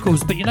nice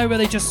vocals, but you know where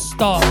they just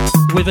start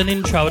with an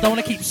intro. I don't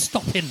want to keep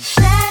stopping.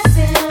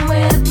 Messing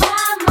with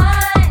my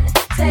mind.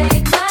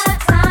 Take my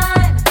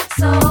time.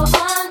 So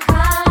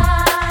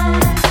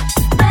unkind.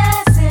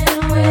 Messing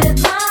with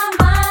my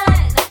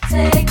mind.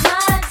 Take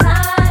my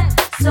time.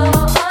 So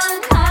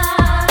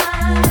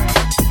unkind.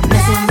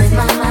 Messing with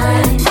my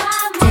mind.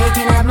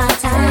 Taking up my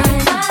time.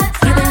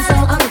 You've been so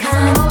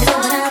unkind. It's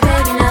over now,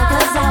 baby, now,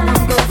 'cause I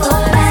won't go for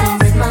that. Messing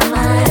with my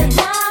mind.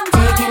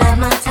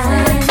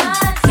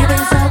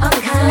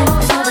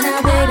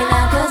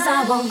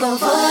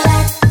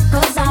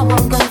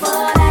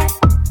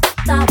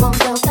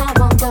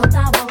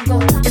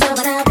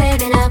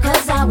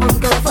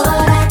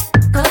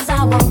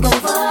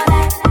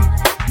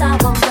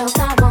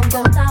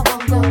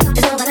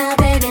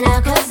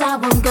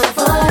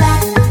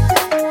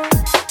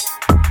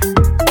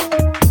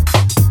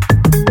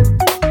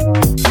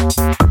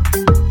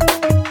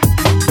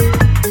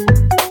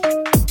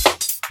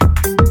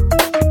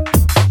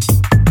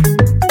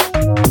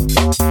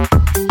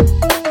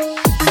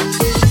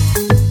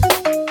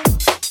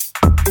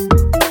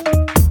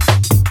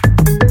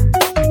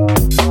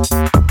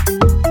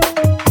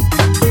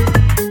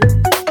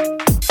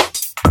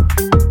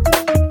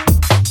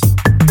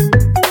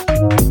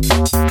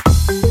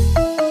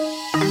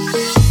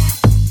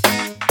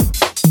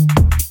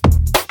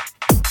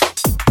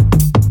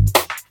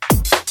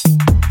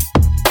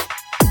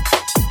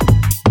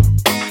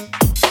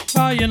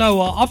 You know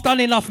what? I've done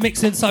enough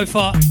mixing so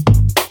far.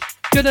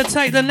 Gonna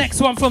take the next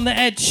one from the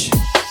Edge.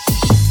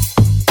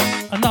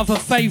 Another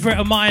favourite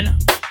of mine.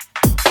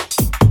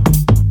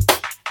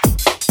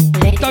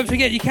 Don't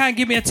forget, you can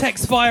give me a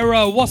text via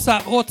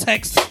WhatsApp or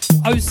text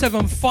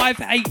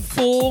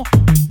 07584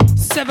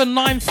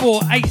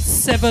 794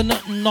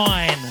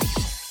 879.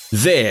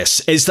 This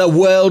is the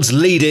world's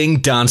leading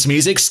dance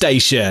music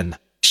station,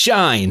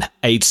 Shine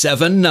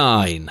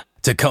 879.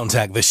 To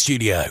contact the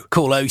studio,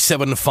 call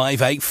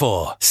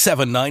 07584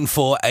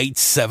 794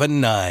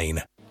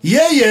 879.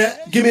 Yeah,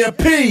 give me a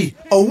P,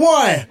 a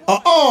Y, a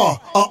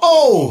R, a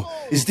O.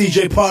 It's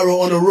DJ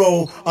Pyro on the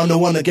roll. I'm the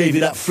one that gave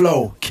you that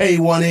flow,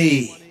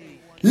 K1E.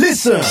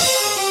 Listen.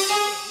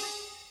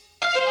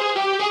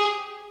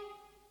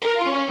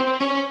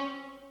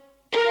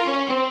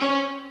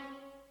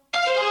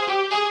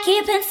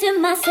 Keep it to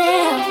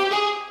myself.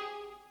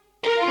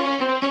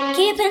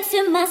 Keep it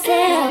to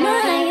myself,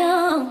 my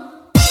own.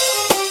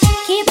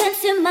 Keep it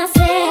to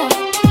myself.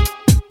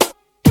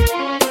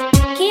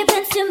 Keep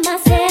it to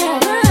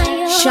myself, my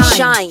own.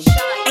 Shine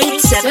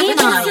 879. Keep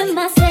it to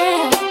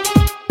myself.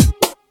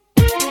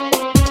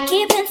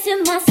 Keep it to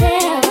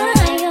myself,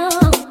 my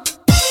own.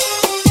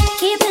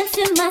 Keep it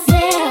to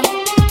myself.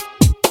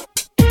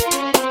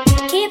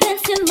 Keep it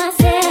to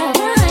myself,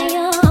 my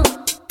own.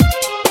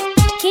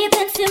 Keep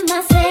it to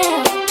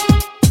myself.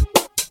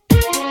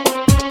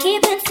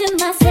 Keep it to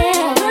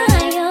myself, my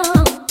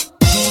own.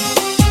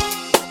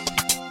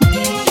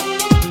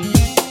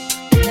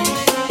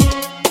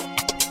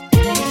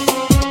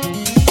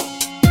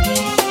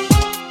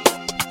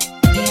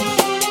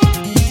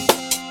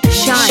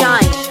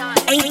 Shine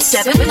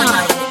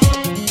 879.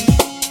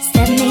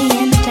 Stab me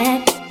in the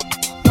back,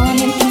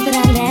 wanting things that I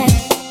lack.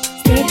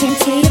 Sticking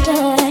to your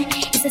boy,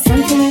 is it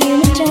something you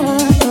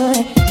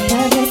enjoy?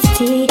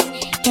 Publicity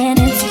and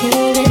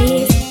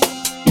insecurities,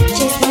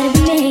 just wanna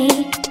be me.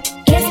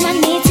 It's my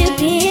need to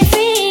be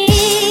free.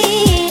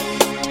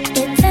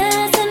 It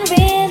doesn't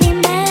really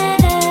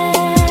matter.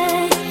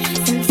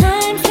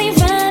 Sometimes we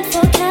run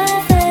for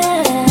cover.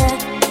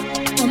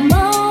 I'm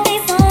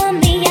always on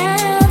the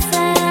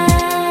outside.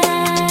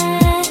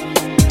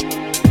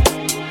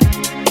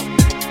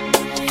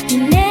 You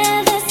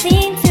never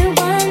seem to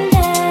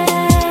wonder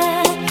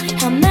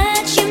how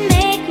much you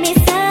make me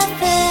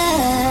suffer.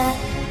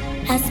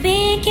 I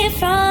speak it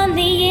from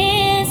the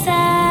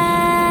inside.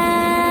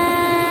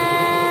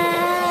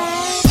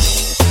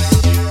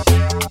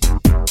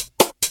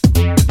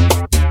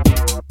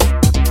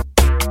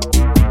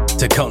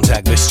 To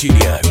contact the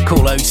studio,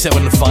 call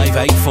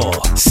 07584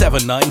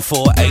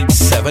 794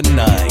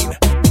 879.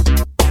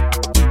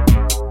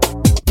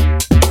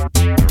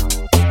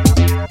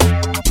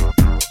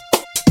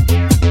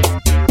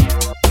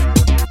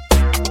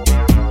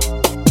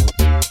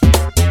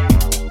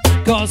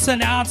 Gotta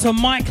send it out to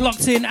Mike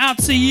Locked In, out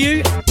to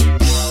you.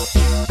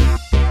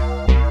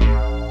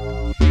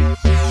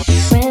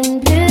 When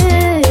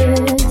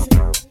blues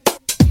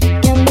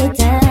get me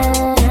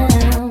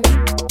down,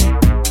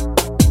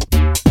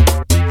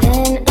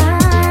 then I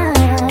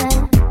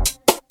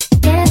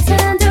get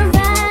turned around.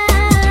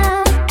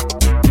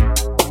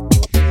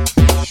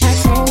 I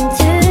tend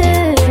to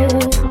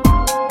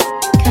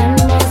cut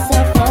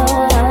myself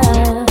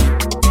off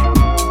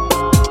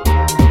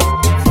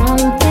from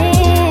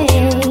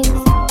things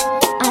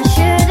I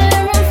shouldn't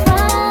run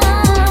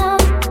from.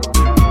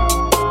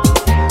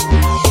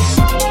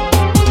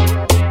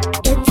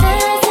 It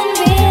doesn't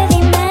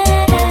really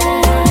matter.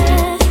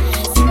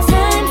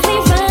 Sometimes we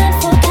run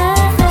for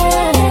cover.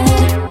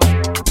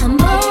 I'm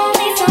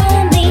always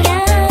on the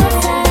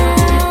outside.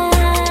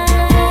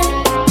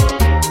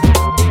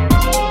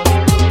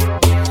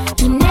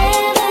 You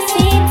never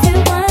seem to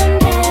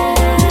wonder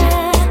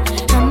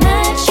how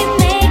much you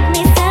make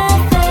me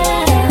suffer.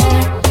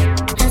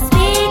 I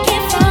speak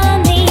it from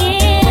the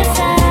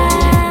inside.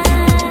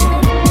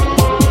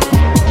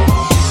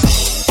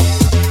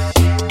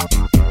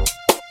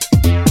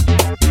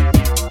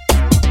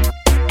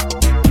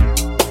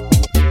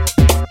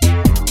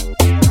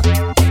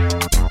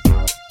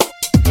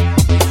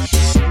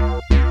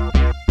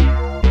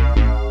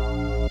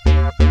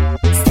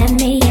 Stab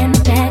me in the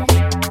back,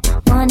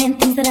 wanting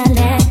things that I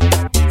lack.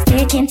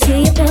 Sticking to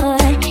your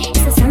boy,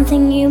 is it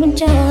something you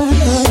enjoy?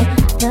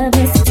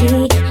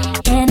 Publicity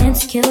and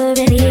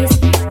insecurities,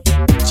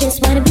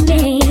 just wanna be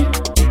me.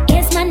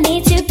 It's my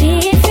need to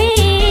be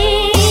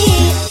free.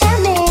 Tell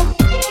me,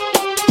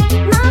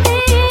 mommy,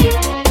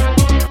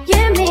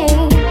 you're me.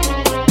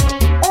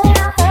 Oh,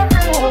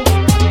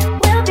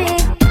 will be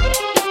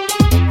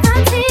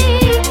happy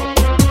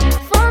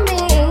for me.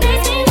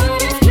 Makes me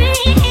wanna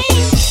scream.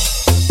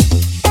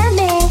 Tell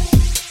me,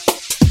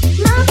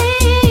 mommy,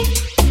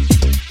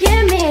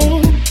 you're me.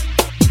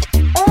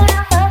 Oh,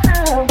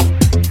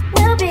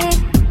 will be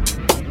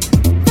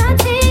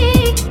happy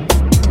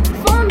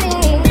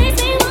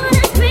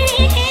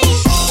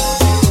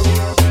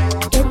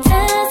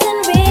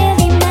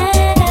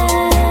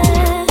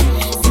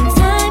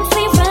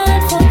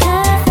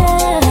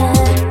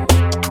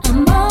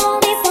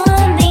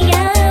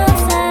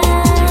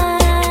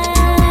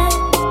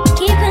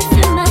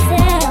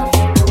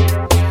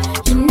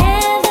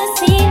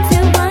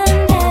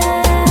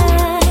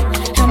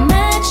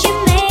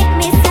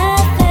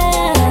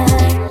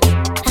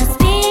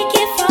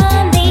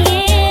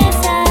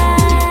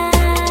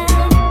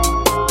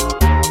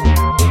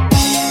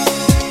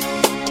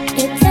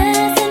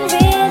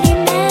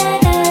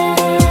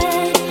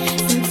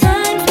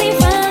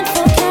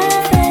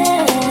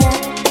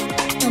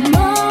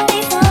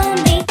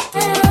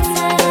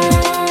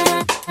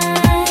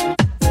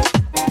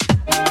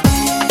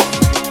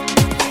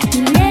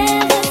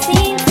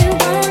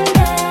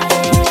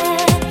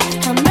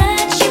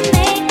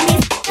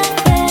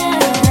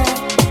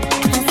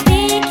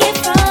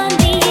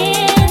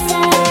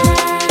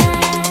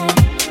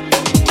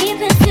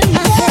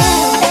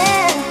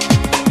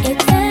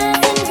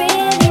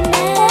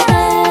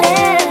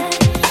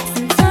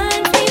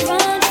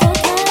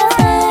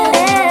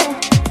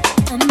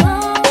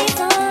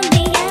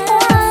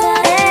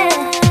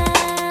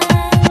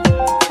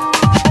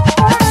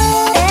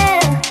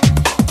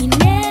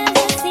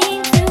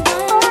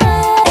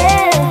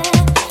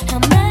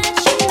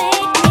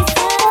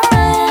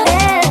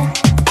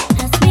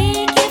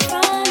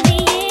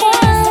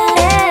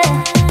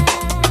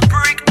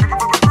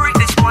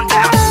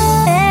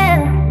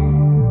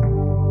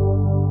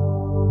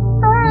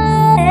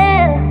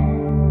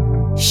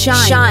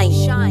Shine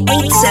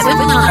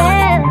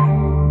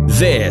 879.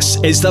 This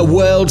is the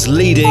world's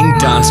leading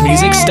dance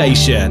music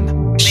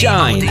station.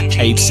 Shine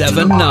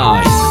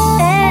 879.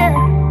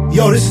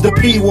 Yo, this is the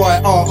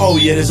PYRO,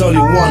 yeah, there's only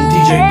one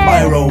DJ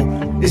Pyro.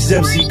 This is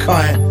MC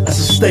Kai, that's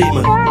a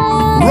statement.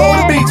 Roll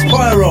the beats,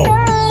 Pyro.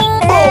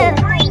 Boom!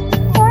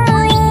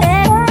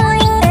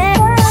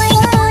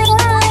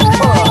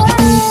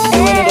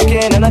 Doing it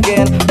again and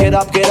again. Get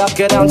up, get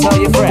down, tell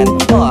your friend.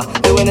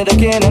 Doing it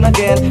again and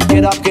again.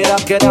 Get up, get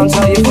down,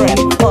 tell your friend.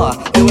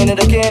 Doing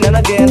it again and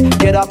again.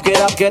 Get up, get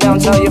down,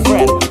 tell your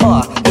friend.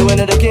 Doing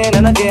it again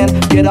and again.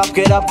 Get up,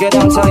 get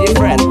down, tell your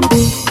friend.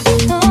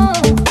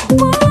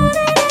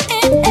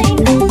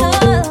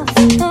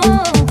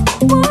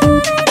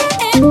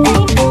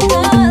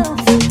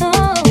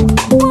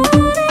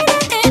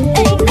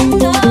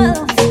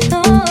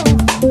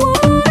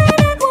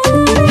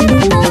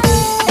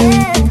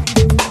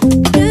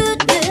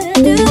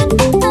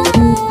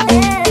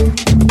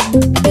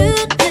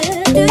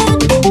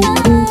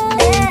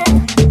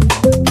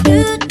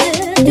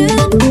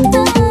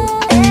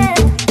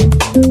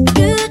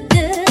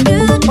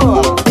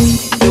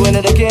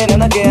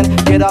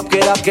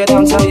 Get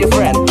down, tell your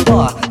friend.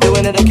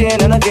 Doing it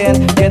again and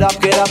again. Get up,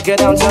 get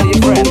down, tell your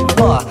friend.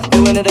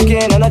 Doing it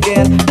again and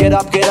again. Get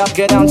up,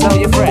 get down, tell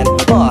your friend.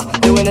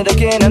 Doing it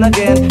again and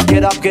again.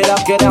 Get up, get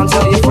down,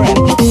 tell your friend.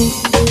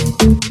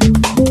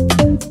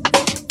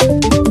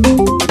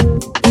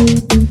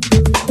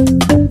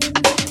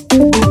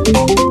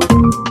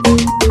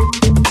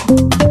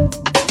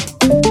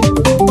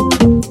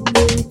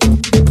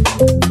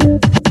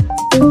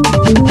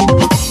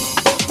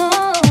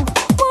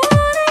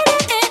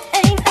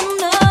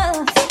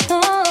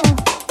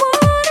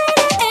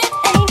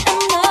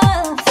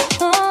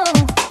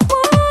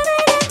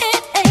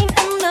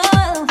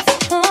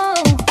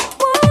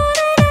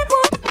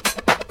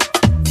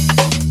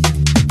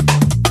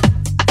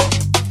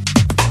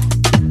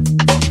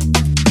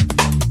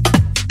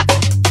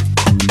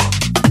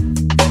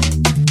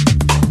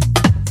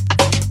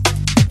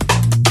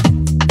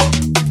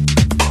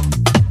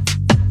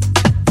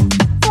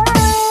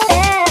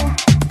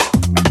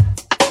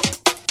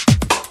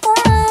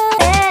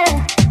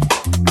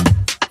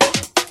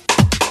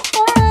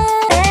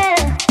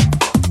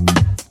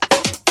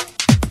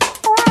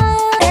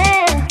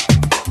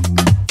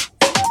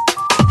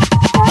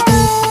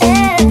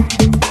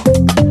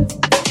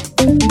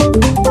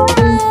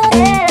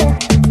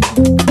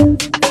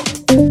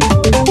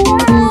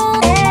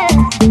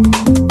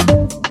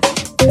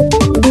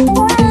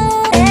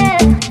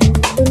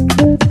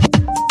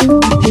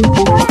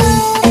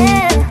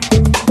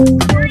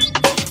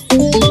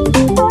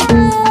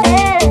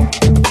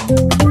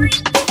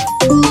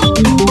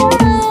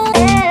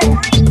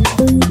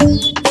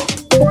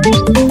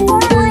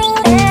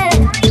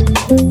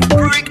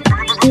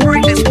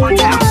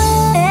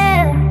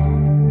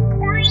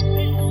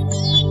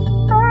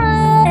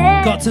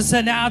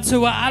 Send it out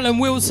to Alan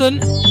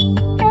Wilson.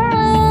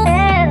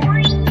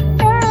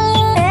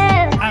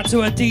 Out to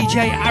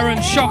DJ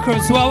Aaron Shocker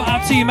as well.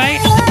 Out to you, mate.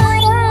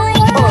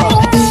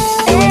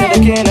 Doing it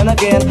again and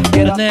again.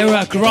 And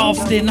they're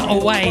grafting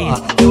away.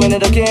 Doing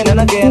it again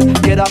and again.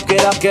 Get up,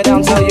 get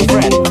down, tell your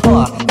friend.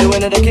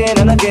 Doing it again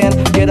and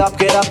again. Get up,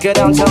 get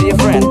down, tell your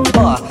friend.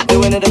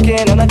 Doing it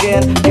again and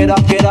again. Get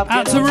up.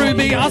 Out to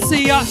Ruby, I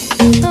see ya.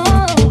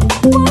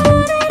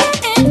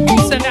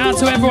 Send it out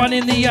to everyone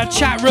in the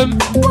chat room.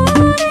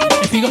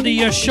 If you got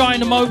the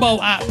Shine mobile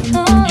app,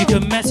 you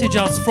can message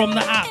us from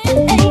the app.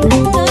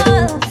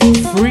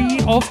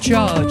 Free of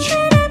charge.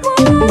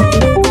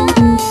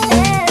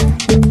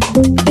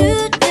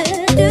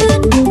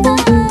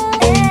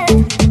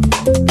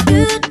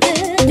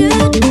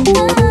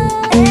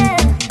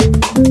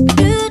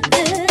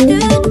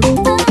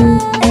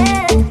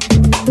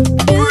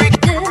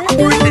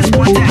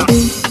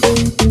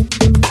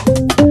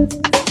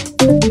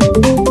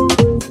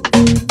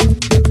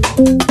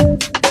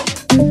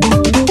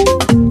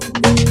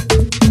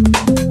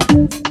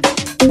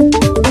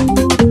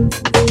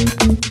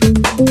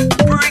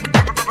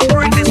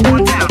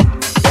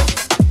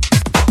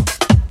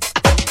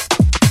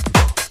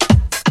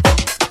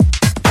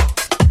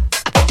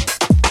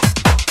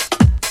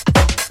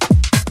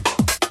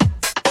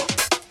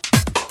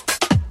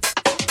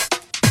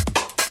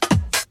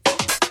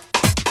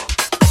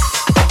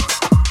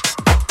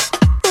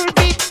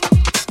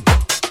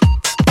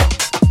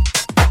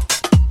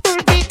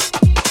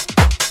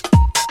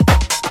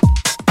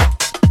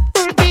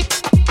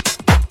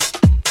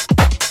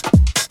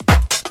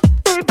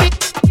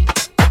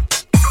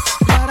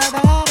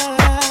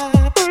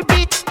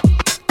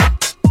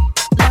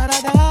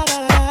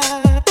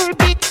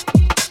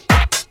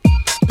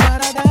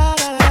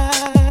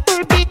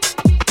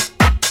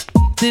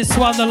 This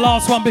one, the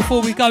last one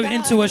before we go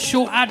into a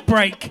short ad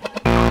break.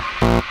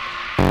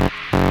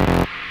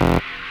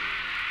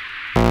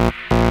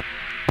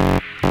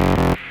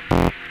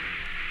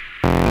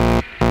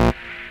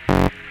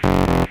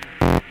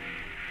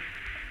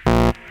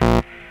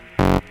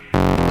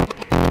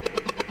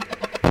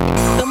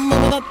 The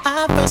moment that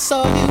I first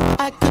saw you,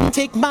 I could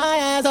can't take my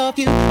eyes off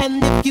you.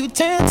 And if you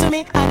turn to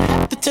me, I'd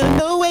have to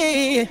turn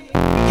away.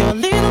 You're a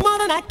little more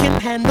than I can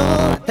handle.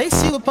 I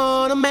place you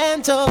upon a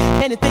mantle.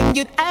 Anything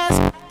you'd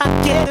ask,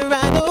 I'd get it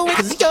right away.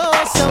 'Cause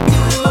you're so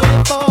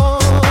beautiful.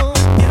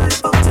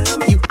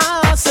 You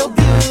are so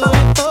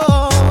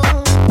beautiful.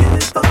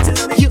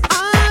 You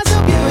are so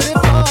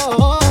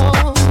beautiful.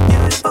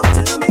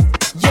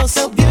 You're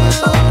so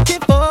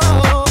beautiful.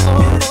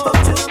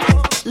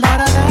 La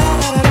da da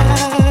da da.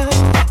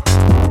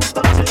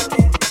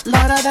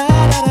 La da da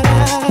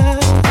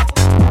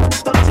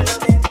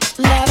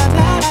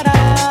da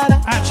da.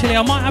 Actually,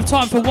 I might have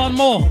time for one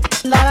more.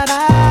 La da da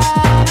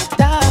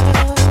da.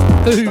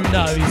 Who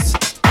knows?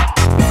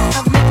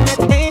 I've never met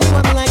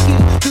anyone like you.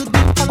 You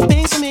do all the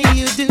things for me,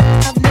 you do.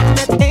 I've never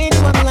met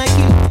anyone like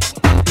you.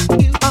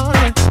 You are.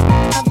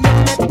 I've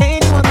never met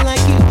anyone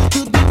like you.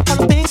 You do all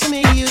the things for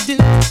me, you do.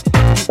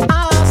 You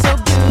are so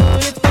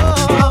beautiful.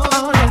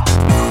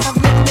 I've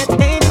never met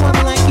anyone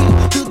like you.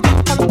 You do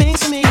all the things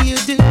for me, you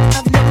do.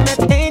 I've never met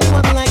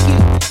anyone like you.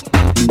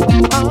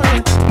 You are.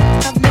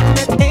 I've never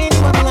met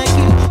anyone like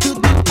you. You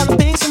do all the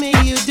things for me,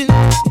 you do.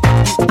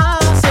 You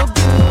are so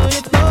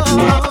beautiful.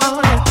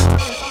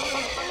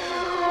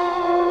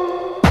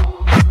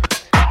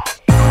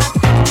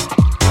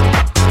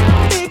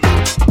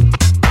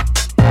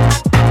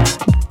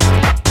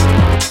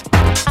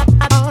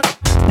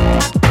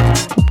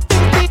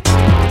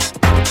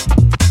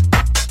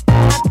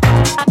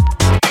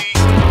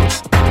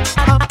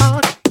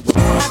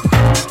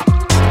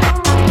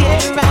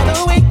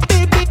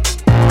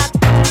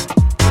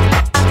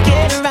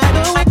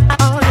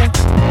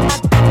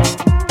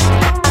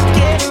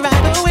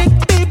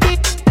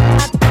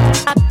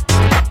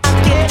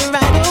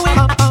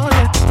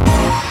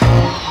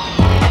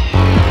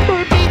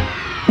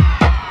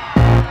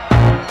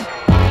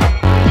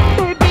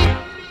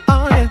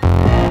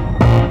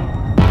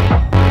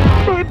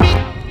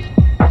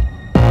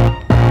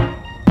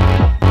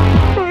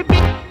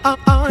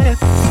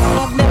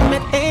 I've never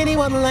met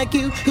anyone like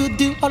you who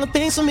do all the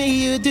things for me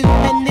you do.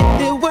 And if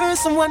there were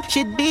someone,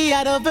 she'd be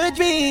out of a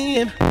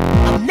dream.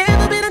 I've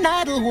never been an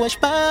idle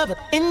worshiper, but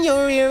in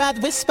your ear I'd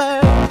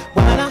whisper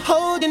when I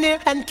hold you near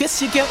and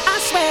kiss you, girl. I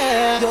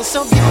swear you're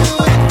so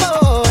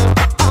beautiful.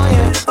 Oh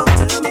yeah,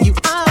 you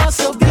are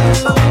so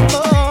beautiful.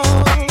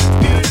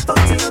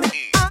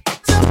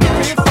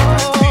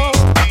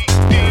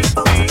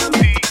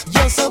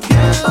 You're so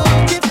beautiful.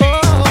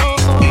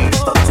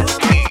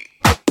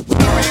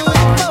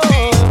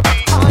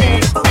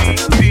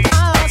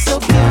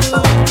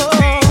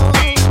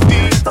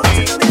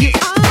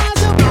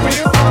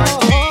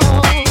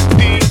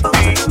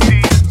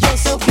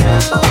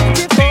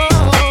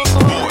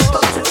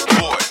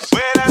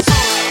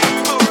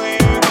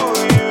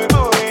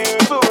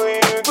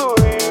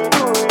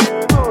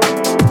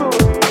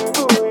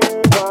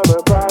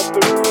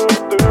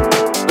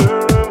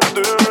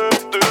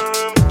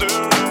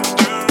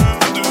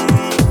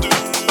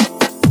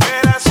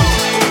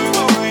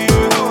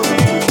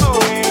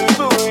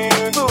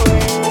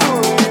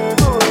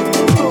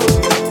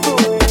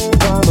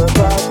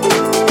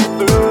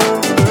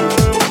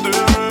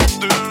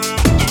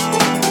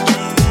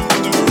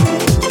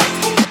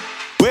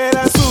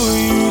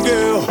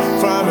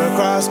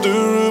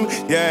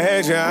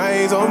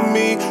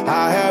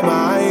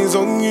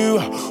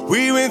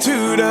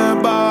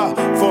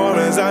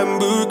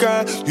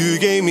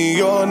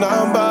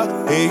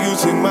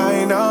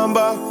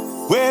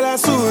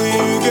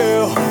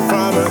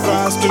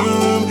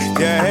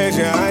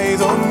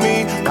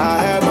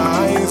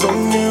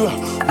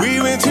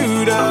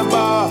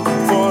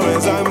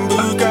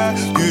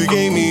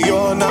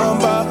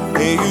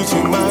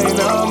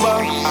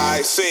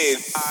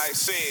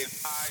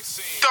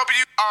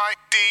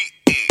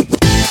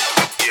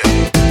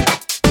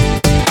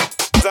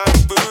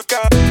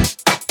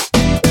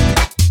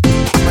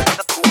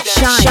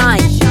 Shine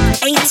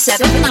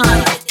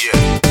 879.